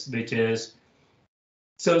ideas, which is,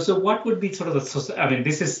 so what would be sort of I mean,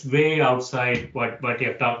 this is way outside what you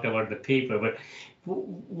have talked about in the paper, but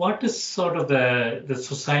what is sort of the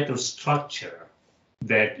societal structure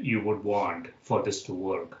that you would want for this to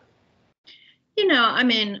work? I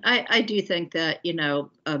mean, I do think that,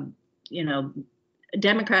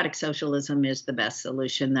 democratic socialism is the best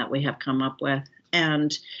solution that we have come up with.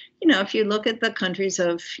 And, if you look at the countries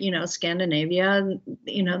of, Scandinavia,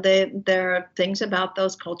 there are things about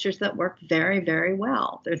those cultures that work very, very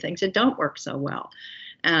well. There are things that don't work so well.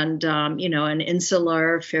 And, an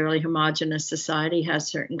insular, fairly homogenous society has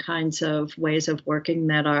certain kinds of ways of working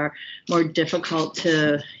that are more difficult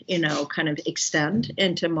to, kind of extend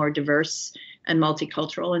into more diverse and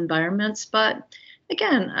multicultural environments. But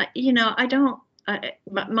again,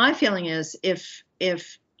 my feeling is if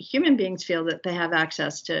human beings feel that they have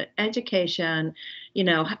access to education,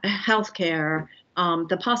 healthcare,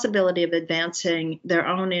 the possibility of advancing their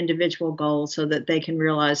own individual goals so that they can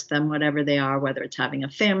realize them, whatever they are, whether it's having a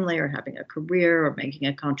family or having a career or making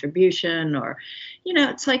a contribution, or,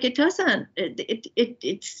 it's like it doesn't,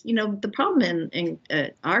 it's, the problem in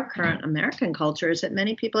our current American culture is that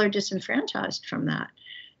many people are disenfranchised from that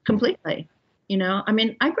completely. I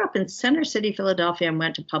mean, I grew up in Center City, Philadelphia, and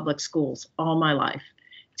went to public schools all my life,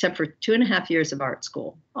 except for 2.5 years of art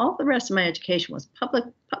school. All the rest of my education was public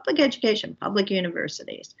education, public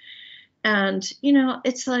universities. And,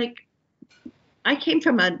 it's like I came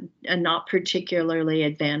from a not particularly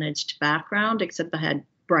advantaged background, except I had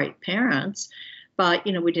bright parents. But,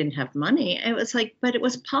 we didn't have money. It was like, but it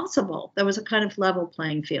was possible. There was a kind of level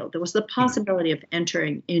playing field. There was the possibility of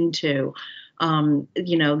entering into,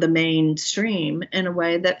 the mainstream in a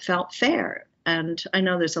way that felt fair. And I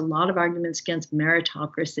know there's a lot of arguments against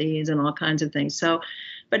meritocracies and all kinds of things. So,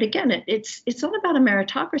 but again, it's not about a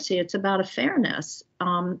meritocracy. It's about a fairness.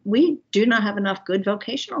 We do not have enough good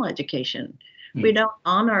vocational education. We don't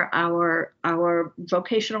honor our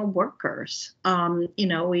vocational workers. Who's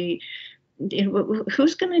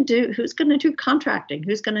going to do contracting?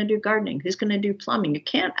 Who's going to do gardening? Who's going to do plumbing? You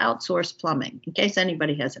can't outsource plumbing, in case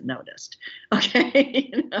anybody hasn't noticed.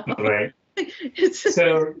 Okay. Right.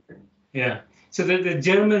 So the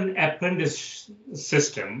German apprentice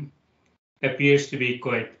system appears to be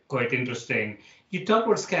quite interesting. You talk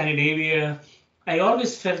about Scandinavia. I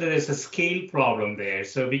always felt that there's a scale problem there.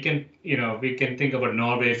 So we can think about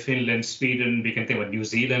Norway, Finland, Sweden. We can think about New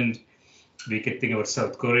Zealand. We can think about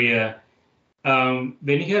South Korea. When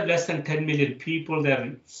you have less than 10 million people,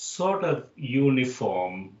 they're sort of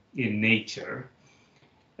uniform in nature.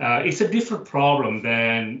 It's a different problem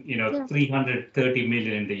than 330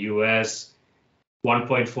 million in the U.S.,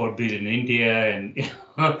 1.4 billion in India, and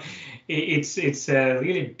it's a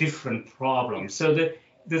really different problem. So the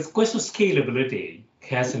question of scalability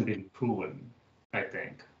hasn't been proven, I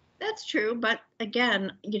think. That's true, but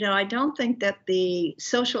again, I don't think that the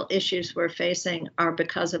social issues we're facing are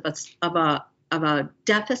because of a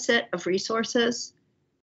deficit of resources.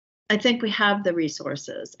 I think we have the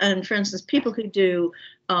resources, and for instance, people who do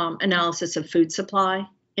analysis of food supply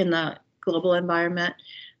in the global environment,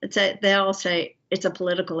 they all say it's a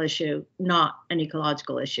political issue, not an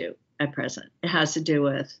ecological issue at present. It has to do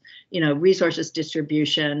with resources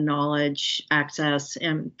distribution, knowledge, access,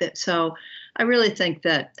 and so I really think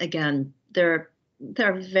that, again, there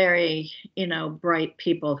are very, bright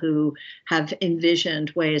people who have envisioned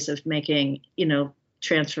ways of making,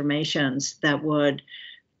 transformations that would,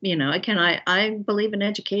 again, I believe in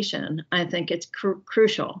education. I think it's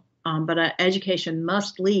crucial, but education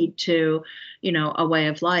must lead to, a way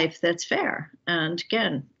of life that's fair. And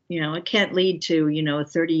again, it can't lead to, a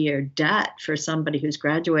 30-year debt for somebody who's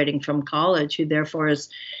graduating from college, who therefore is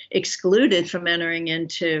excluded from entering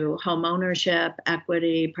into home ownership,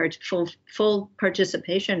 equity, full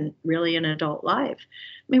participation really in adult life.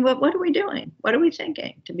 I mean, what are we doing? What are we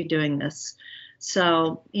thinking to be doing this?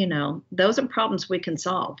 So, those are problems we can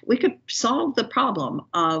solve. We could solve the problem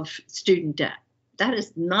of student debt. That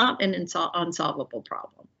is not an unsolvable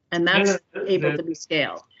problem. And that's able to be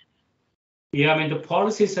scaled. Yeah, I mean, the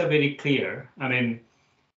policies are very clear. I mean,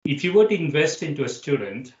 if you were to invest into a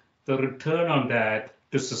student, the return on that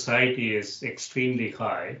to society is extremely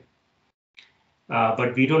high.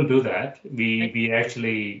 But we don't do that. We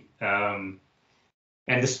actually, and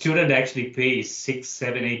the student actually pays 6,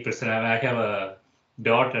 7, 8%. I have a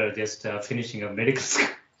daughter just finishing a medical school.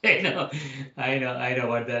 I know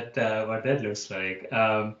what that looks like.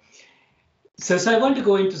 So I want to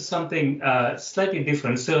go into something slightly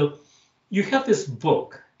different. So you have this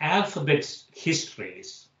book, Alphabet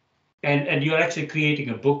Histories, and you're actually creating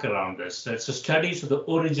a book around this. So it's a studies of the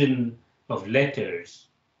origin of letters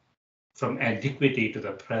from antiquity to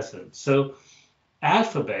the present. So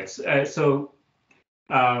alphabets.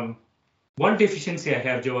 One deficiency I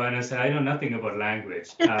have, Johanna, is I know nothing about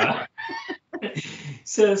language.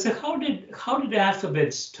 So how did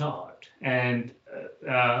alphabet start, and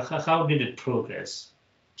how did it progress?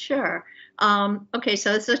 Sure. Okay,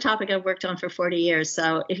 so this is a topic I've worked on for 40 years.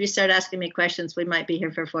 So if you start asking me questions, we might be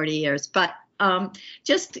here for 40 years. But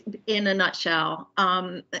just in a nutshell,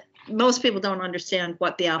 most people don't understand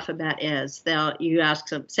what the alphabet is. You ask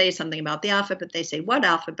them, say something about the alphabet, they say, what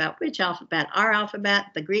alphabet? Which alphabet? Our alphabet,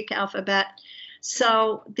 the Greek alphabet.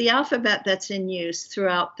 So the alphabet that's in use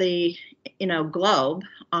throughout the globe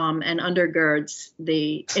and undergirds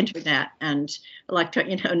the internet and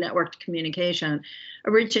networked communication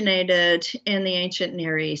originated in the ancient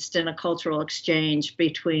Near East in a cultural exchange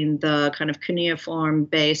between the kind of cuneiform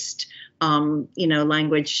based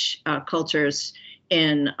language cultures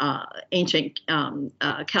in ancient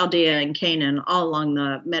Chaldea and Canaan, all along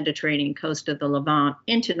the Mediterranean coast of the Levant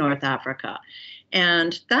into North Africa.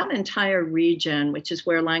 And that entire region, which is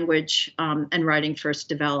where language and writing first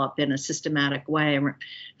develop in a systematic way,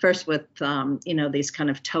 first with, these kind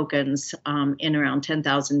of tokens in around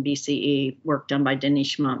 10,000 BCE, work done by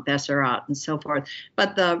Denis Besserat and so forth.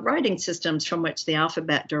 But the writing systems from which the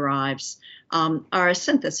alphabet derives are a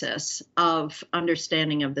synthesis of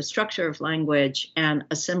understanding of the structure of language and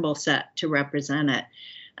a symbol set to represent it.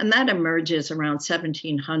 And that emerges around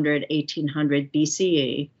 1700, 1800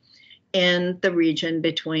 BCE. In the region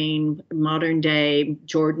between modern day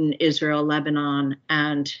Jordan, Israel, Lebanon,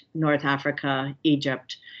 and North Africa,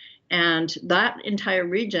 Egypt. And that entire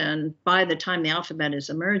region, by the time the alphabet is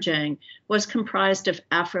emerging, was comprised of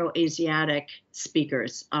Afro-Asiatic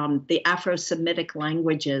speakers. The Afro-Semitic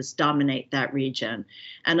languages dominate that region.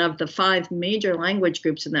 And of the 5 major language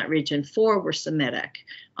groups in that region, 4 were Semitic.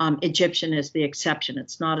 Egyptian is the exception.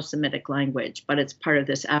 It's not a Semitic language, but it's part of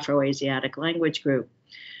this Afro-Asiatic language group.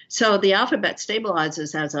 So the alphabet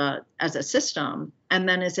stabilizes as a system and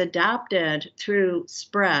then is adapted through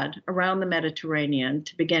spread around the Mediterranean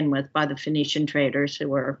to begin with by the Phoenician traders who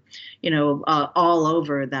were, all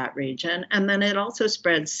over that region. And then it also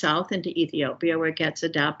spreads south into Ethiopia, where it gets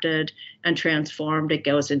adapted and transformed. It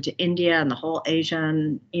goes into India and the whole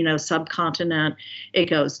Asian, subcontinent. It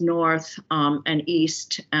goes north and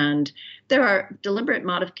east. And there are deliberate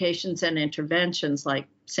modifications and interventions, like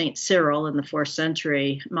St. Cyril in the 4th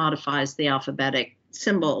century modifies the alphabetic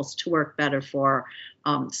symbols to work better for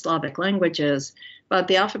Slavic languages. But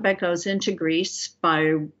the alphabet goes into Greece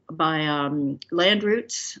by land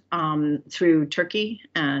routes through Turkey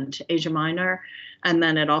and Asia Minor. And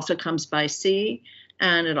then it also comes by sea.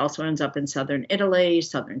 And it also ends up in southern Italy,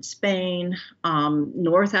 southern Spain,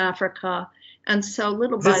 North Africa. And so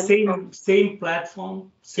little by little, same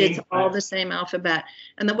platform. It's all the same alphabet.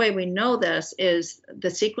 And the way we know this is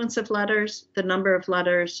the sequence of letters, the number of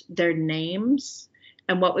letters, their names,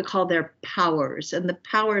 and what we call their powers. And the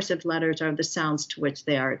powers of letters are the sounds to which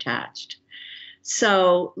they are attached.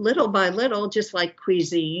 So little by little, just like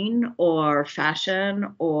cuisine or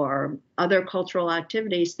fashion or other cultural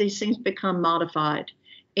activities, these things become modified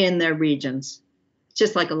in their regions,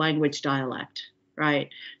 just like a language dialect. Right.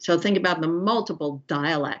 So think about the multiple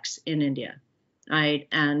dialects in India. Right.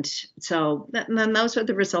 And so then those are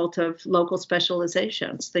the result of local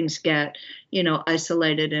specializations. Things get,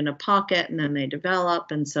 isolated in a pocket and then they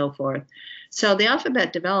develop and so forth. So the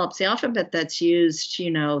alphabet develops. The alphabet that's used,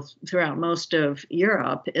 throughout most of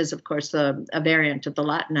Europe is, of course, a variant of the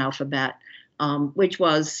Latin alphabet, which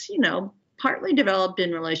was, partly developed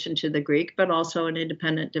in relation to the Greek, but also an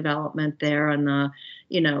independent development there on the,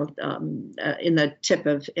 in the tip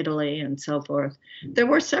of Italy and so forth. There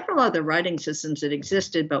were several other writing systems that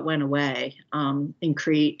existed but went away in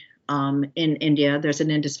Crete, in India. There's an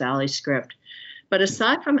Indus Valley script. But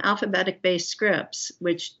aside from alphabetic-based scripts,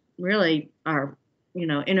 which really are,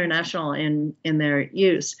 international in their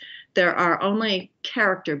use, there are only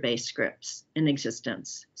character-based scripts in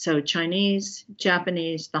existence. So Chinese,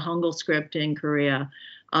 Japanese, the Hangul script in Korea,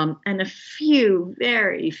 and a few,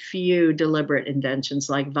 very few deliberate inventions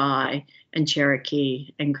like Vai and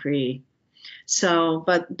Cherokee and Cree. So,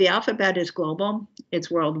 but the alphabet is global, it's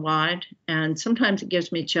worldwide, and sometimes it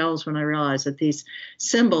gives me chills when I realize that these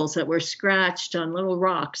symbols that were scratched on little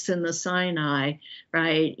rocks in the Sinai,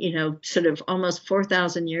 right, sort of almost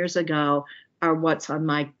 4,000 years ago, are what's on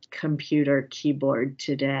my computer keyboard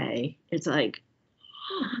today. It's like,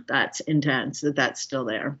 that's intense that that's still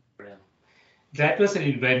there. That was an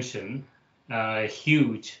invention, a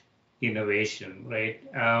huge innovation, right?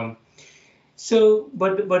 But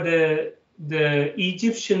the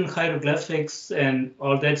Egyptian hieroglyphics and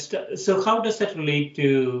all that stuff, so how does that relate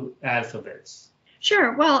to alphabets?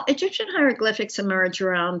 Sure. Well, Egyptian hieroglyphics emerge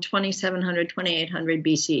around 2700, 2800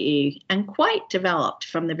 BCE and quite developed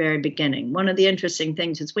from the very beginning. One of the interesting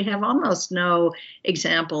things is we have almost no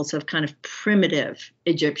examples of kind of primitive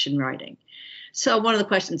Egyptian writing. So one of the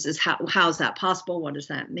questions is how is that possible? What does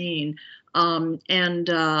that mean? And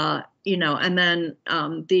then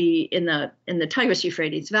in the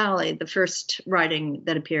Tigris-Euphrates Valley, the first writing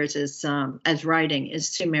that appears as writing is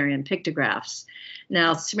Sumerian pictographs.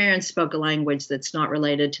 Now, Sumerians spoke a language that's not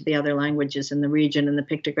related to the other languages in the region, and the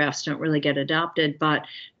pictographs don't really get adopted, but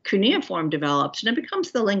cuneiform develops, and it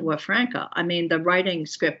becomes the lingua franca. I mean, the writing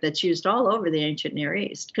script that's used all over the ancient Near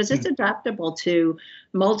East, because it's adaptable to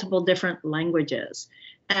multiple different languages.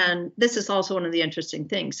 And this is also one of the interesting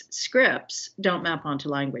things. Scripts don't map onto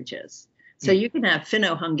languages. So you can have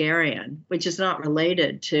Finno-Hungarian, which is not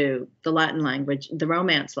related to the Latin language, the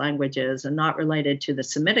Romance languages, and not related to the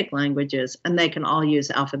Semitic languages, and they can all use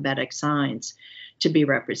alphabetic signs to be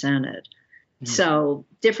represented. So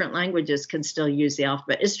different languages can still use the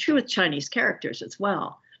alphabet. It's true with Chinese characters as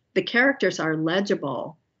well. The characters are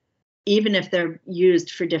legible, even if they're used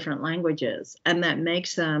for different languages, and that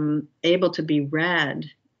makes them able to be read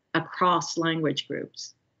across language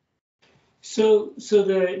groups. So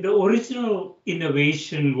the original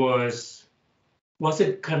innovation was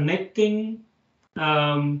it connecting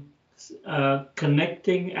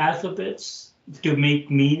alphabets to make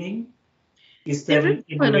meaning? Is that the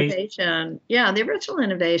innovation? Yeah, the original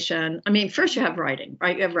innovation. I mean, first you have writing,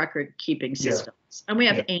 right? You have record keeping systems, and we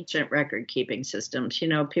have ancient record keeping systems.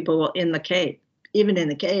 People in the cave even in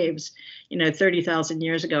the caves, 30,000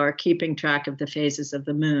 years ago, are keeping track of the phases of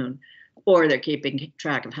the moon, or they're keeping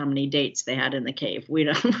track of how many dates they had in the cave. We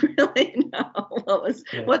don't really know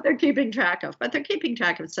what they're keeping track of, but they're keeping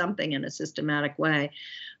track of something in a systematic way.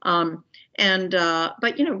 But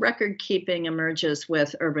record keeping emerges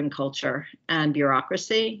with urban culture and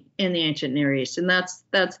bureaucracy in the ancient Near East, and that's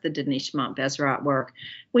the Denishmont Bezrat work.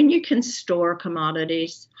 When you can store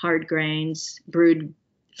commodities, hard grains, brewed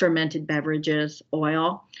fermented beverages,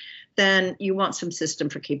 oil, then you want some system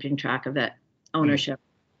for keeping track of it, ownership.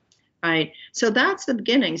 Right. So that's the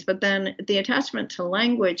beginnings. But then the attachment to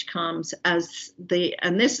language comes as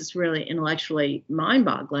and this is really intellectually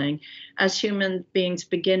mind-boggling, as human beings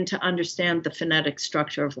begin to understand the phonetic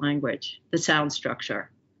structure of language, the sound structure.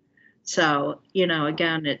 So,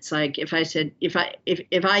 again, it's like if I said, if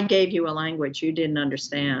I gave you a language you didn't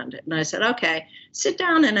understand, and I said, okay, sit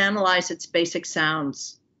down and analyze its basic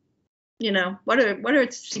sounds. What are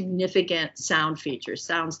its significant sound features,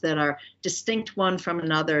 sounds that are distinct one from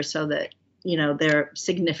another so that, they're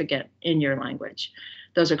significant in your language.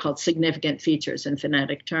 Those are called significant features in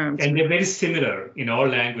phonetic terms. And they're very similar in all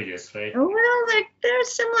languages, right? Well, they're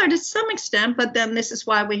similar to some extent, but then this is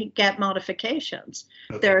why we get modifications.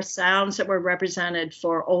 Okay. There are sounds that were represented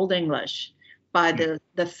for Old English by the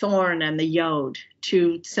thorn and the yod,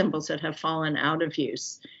 two symbols that have fallen out of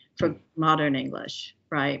use for modern English.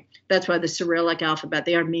 Right. That's why the Cyrillic alphabet,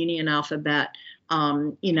 the Armenian alphabet,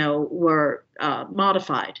 were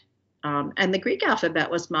modified. And the Greek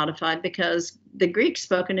alphabet was modified because the Greeks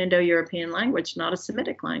spoke an Indo-European language, not a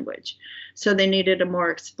Semitic language. So they needed a more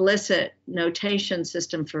explicit notation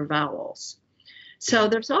system for vowels. So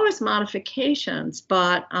there's always modifications,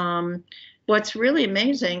 but what's really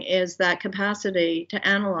amazing is that capacity to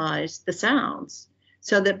analyze the sounds.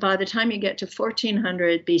 So that by the time you get to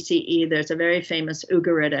 1400 BCE, there's a very famous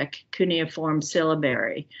Ugaritic cuneiform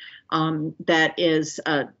syllabary that is,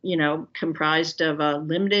 comprised of a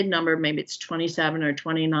limited number, maybe it's 27 or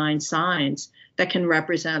 29 signs that can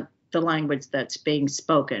represent the language that's being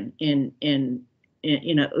spoken in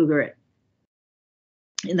Ugarit,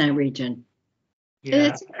 in that region. Yeah. And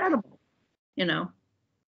it's incredible,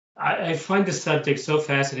 I find this subject so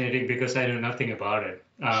fascinating because I know nothing about it.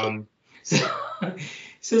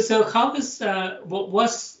 So how was what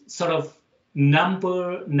was sort of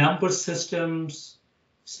number systems,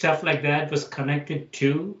 stuff like that was connected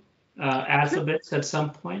to alphabets at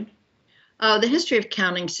some point? The history of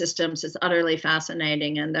counting systems is utterly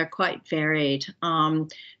fascinating, and they're quite varied.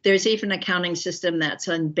 There's even a counting system that's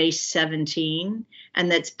on base 17,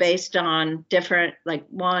 and that's based on different, like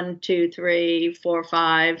 1, 2, 3, 4,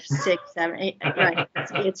 5, 6, 7, 8. Right,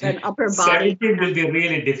 it's an upper body. 17 will be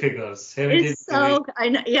really difficult. It's so, I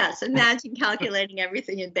know, yes. Imagine calculating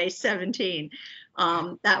everything in base 17.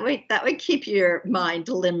 That would keep your mind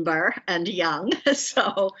limber and young.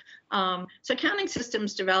 So counting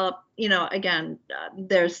systems develop, again,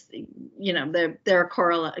 there's, there are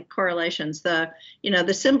correlations. The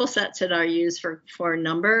symbol sets that are used for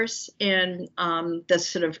numbers in the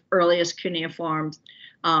sort of earliest cuneiform,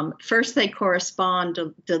 first they correspond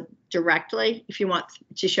directly. If you want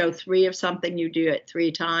to show 3 of something, you do it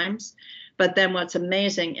 3 times. But then what's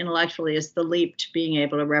amazing intellectually is the leap to being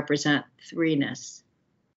able to represent 3-ness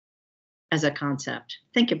as a concept.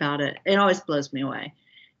 Think about it. It always blows me away.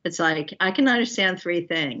 It's like, I can understand 3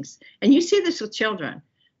 things. And you see this with children.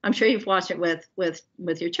 I'm sure you've watched it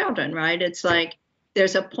with your children, right? It's like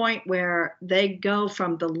there's a point where they go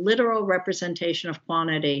from the literal representation of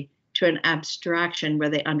quantity to an abstraction where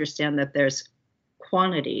they understand that there's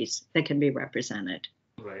quantities that can be represented.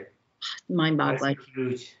 Right. Mind-boggling.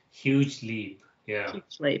 That's a huge leap. Yeah.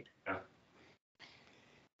 Huge leap. Yeah.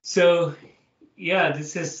 So, yeah,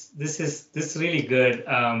 this is really good.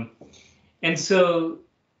 And so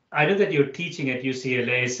I know that you're teaching at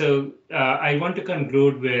UCLA. So I want to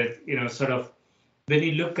conclude with, sort of when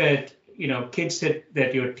you look at, kids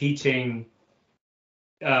that you're teaching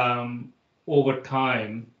over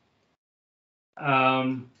time,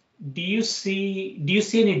 do you see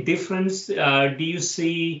any difference? Do you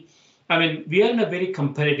see, I mean, we are in a very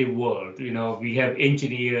competitive world. We have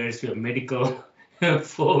engineers, we have medical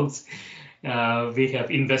folks, we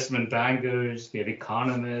have investment bankers, we have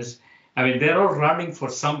economists. I mean, they're all running for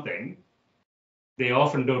something. They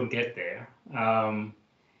often don't get there.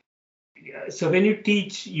 So when you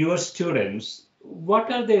teach your students,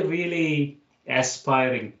 what are they really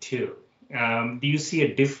aspiring to? Do you see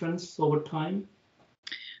a difference over time?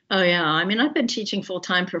 Oh, yeah. I mean, I've been teaching full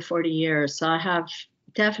time for 40 years, so I have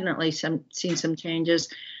definitely seen some changes.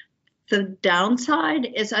 The downside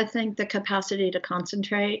is, I think, the capacity to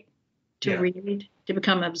concentrate, to read, to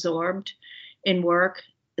become absorbed. in work,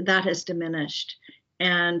 that has diminished.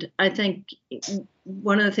 And I think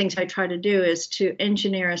one of the things I try to do is to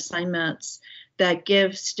engineer assignments that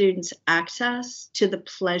give students access to the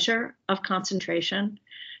pleasure of concentration,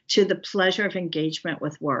 to the pleasure of engagement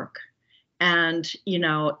with work. And, you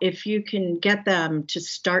know, if you can get them to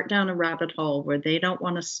start down a rabbit hole where they don't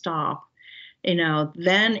want to stop, you know,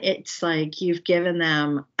 then it's like you've given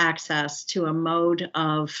them access to a mode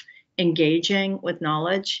of engaging with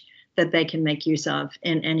knowledge that they can make use of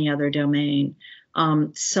in any other domain.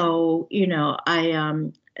 So, you know,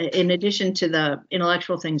 in addition to the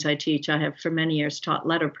intellectual things I teach, I have for many years taught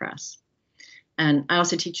letterpress. And I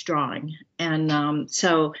also teach drawing. And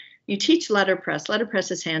so you teach letterpress. Letterpress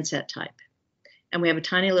is handset type. And we have a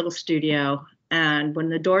tiny little studio. And when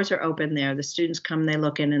the doors are open there, the students come, they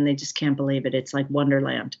look in, and they just can't believe it. It's like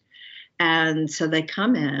Wonderland. And so they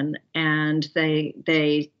come in and they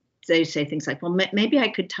say things like, well, maybe I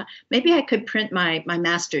could print my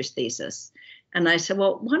master's thesis. And I said,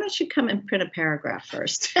 well, why don't you come and print a paragraph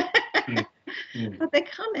first? But they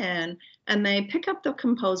come in and they pick up the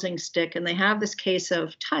composing stick and they have this case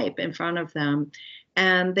of type in front of them.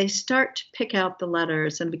 And they start to pick out the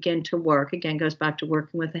letters and begin to work. Again, goes back to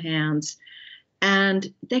working with the hands.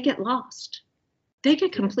 And they get lost. They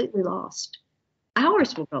get completely lost.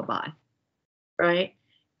 Hours will go by, right?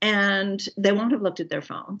 And they won't have looked at their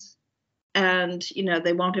phones. And, you know,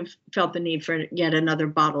 they won't have felt the need for yet another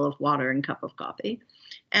bottle of water and cup of coffee.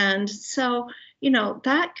 And so, you know,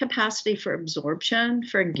 that capacity for absorption,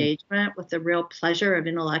 for engagement with the real pleasure of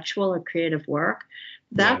intellectual or creative work,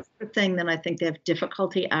 that's the thing that I think they have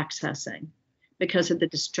difficulty accessing because of the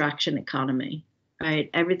distraction economy, right?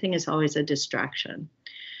 Everything is always a distraction.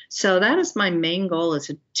 So that is my main goal as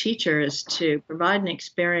a teacher, is to provide an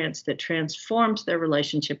experience that transforms their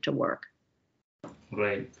relationship to work.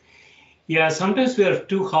 Right. Yeah, sometimes we are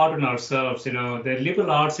too hard on ourselves. You know, the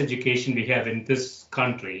liberal arts education we have in this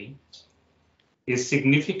country is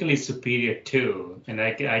significantly superior too, and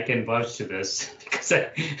I can vouch to this because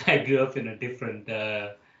I grew up in a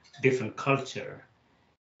different culture.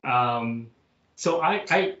 So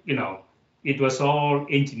I you know, it was all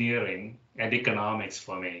engineering and economics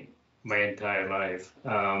for me my entire life.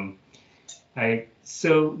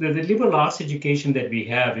 So the liberal arts education that we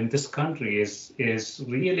have in this country is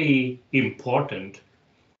really important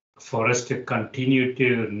for us to continue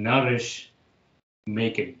to nourish,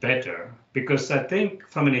 make it better, because I think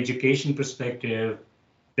from an education perspective,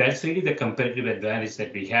 that's really the competitive advantage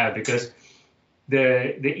that we have, because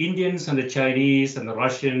the Indians and the Chinese and the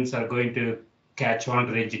Russians are going to catch on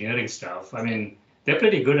to the engineering stuff. I mean, they're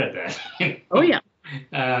pretty good at that. Oh, yeah.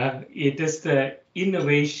 It is the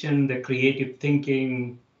innovation, the creative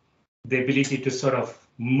thinking, the ability to sort of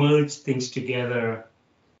merge things together.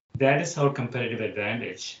 That is our competitive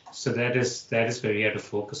advantage. So that is where we have to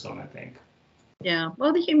focus on, I think. Yeah.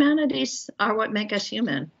 Well, the humanities are what make us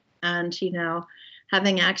human. And, you know,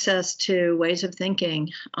 having access to ways of thinking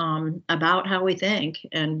about how we think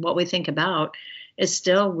and what we think about is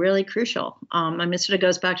still really crucial. I mean, it sort of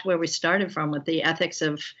goes back to where we started from with the ethics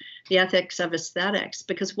of aesthetics,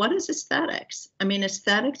 because what is aesthetics? I mean,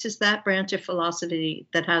 aesthetics is that branch of philosophy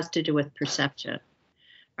that has to do with perception,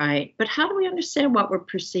 right? But how do we understand what we're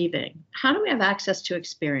perceiving? How do we have access to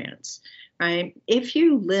experience, right? If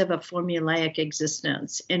you live a formulaic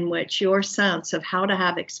existence in which your sense of how to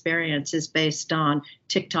have experience is based on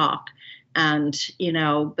TikTok, and, you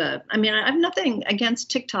know, but I mean, I have nothing against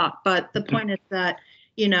TikTok, but the point is that,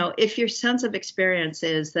 you know, if your sense of experience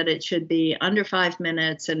is that it should be under 5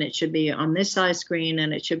 minutes and it should be on this size screen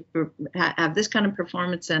and it should have this kind of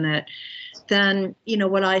performance in it, then, you know,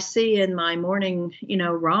 what I see in my morning, you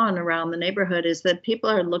know, run around the neighborhood is that people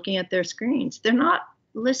are looking at their screens. They're not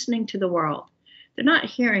listening to the world. They're not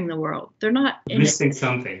hearing the world. They're not missing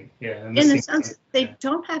something. Yeah. In a sense, they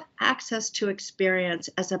don't have access to experience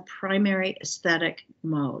as a primary aesthetic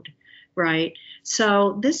mode, right?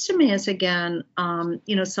 So this to me is, again,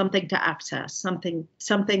 you know, something to access, something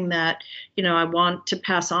that, you know, I want to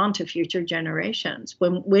pass on to future generations.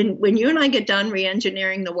 When you and I get done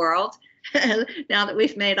re-engineering the world, now that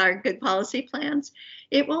we've made our good policy plans,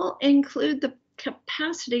 it will include the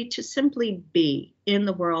capacity to simply be in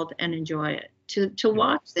the world and enjoy it. To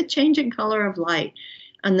watch the changing color of light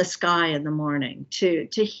on the sky in the morning, to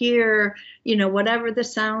hear, you know, whatever the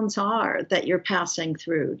sounds are that you're passing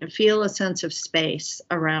through, to feel a sense of space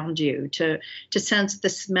around you, to sense the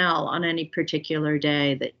smell on any particular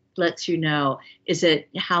day that lets you know,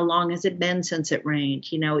 how long has it been since it rained?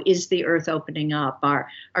 You know, is the earth opening up? Are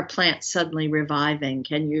plants suddenly reviving?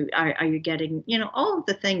 Are you getting, you know, all of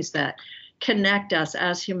the things that, connect us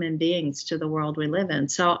as human beings to the world we live in.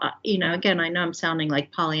 So, again, I know I'm sounding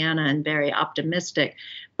like Pollyanna and very optimistic,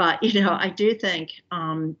 but, I do think,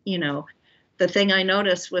 the thing I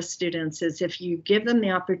notice with students is if you give them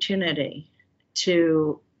the opportunity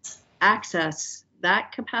to access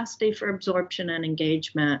that capacity for absorption and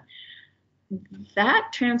engagement, that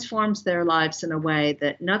transforms their lives in a way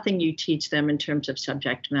that nothing you teach them in terms of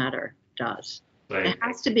subject matter does. Right. It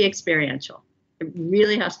has to be experiential. It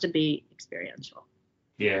really has to be experiential.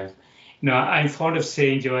 Yeah. No, I'm fond of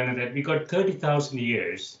saying, Johanna, that we got 30,000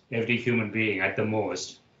 years, every human being at the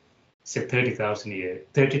most. Say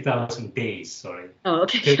 30,000 days, sorry. Oh,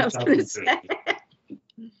 okay.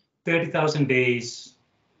 30,000 days,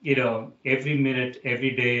 every minute,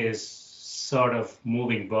 every day is sort of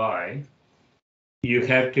moving by. You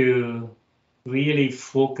have to really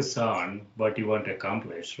focus on what you want to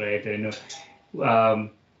accomplish, right?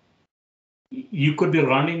 You could be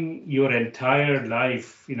running your entire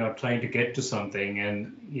life, trying to get to something,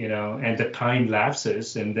 and the time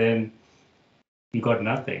lapses, and then you got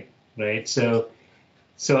nothing, right? So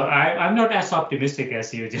I'm not as optimistic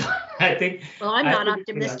as you, John. I think. Well, I'm not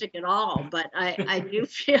optimistic at all, but I do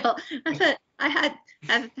feel that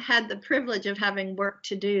I've had the privilege of having work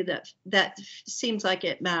to do that seems like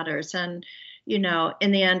it matters, and in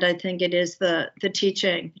the end, I think it is the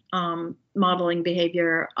teaching, modeling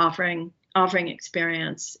behavior, offering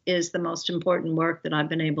experience is the most important work that I've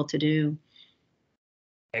been able to do.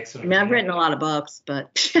 Excellent. I've written a lot of books,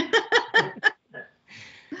 but.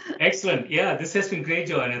 Excellent. Yeah, this has been great,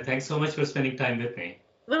 Johanna. Thanks so much for spending time with me.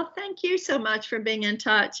 Well, thank you so much for being in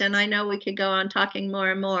touch. And I know we could go on talking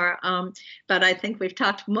more and more, but I think we've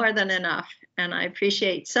talked more than enough. And I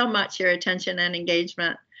appreciate so much your attention and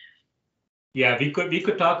engagement. Yeah, we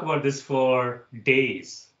could talk about this for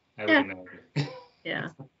days, I would imagine. Yeah.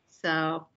 So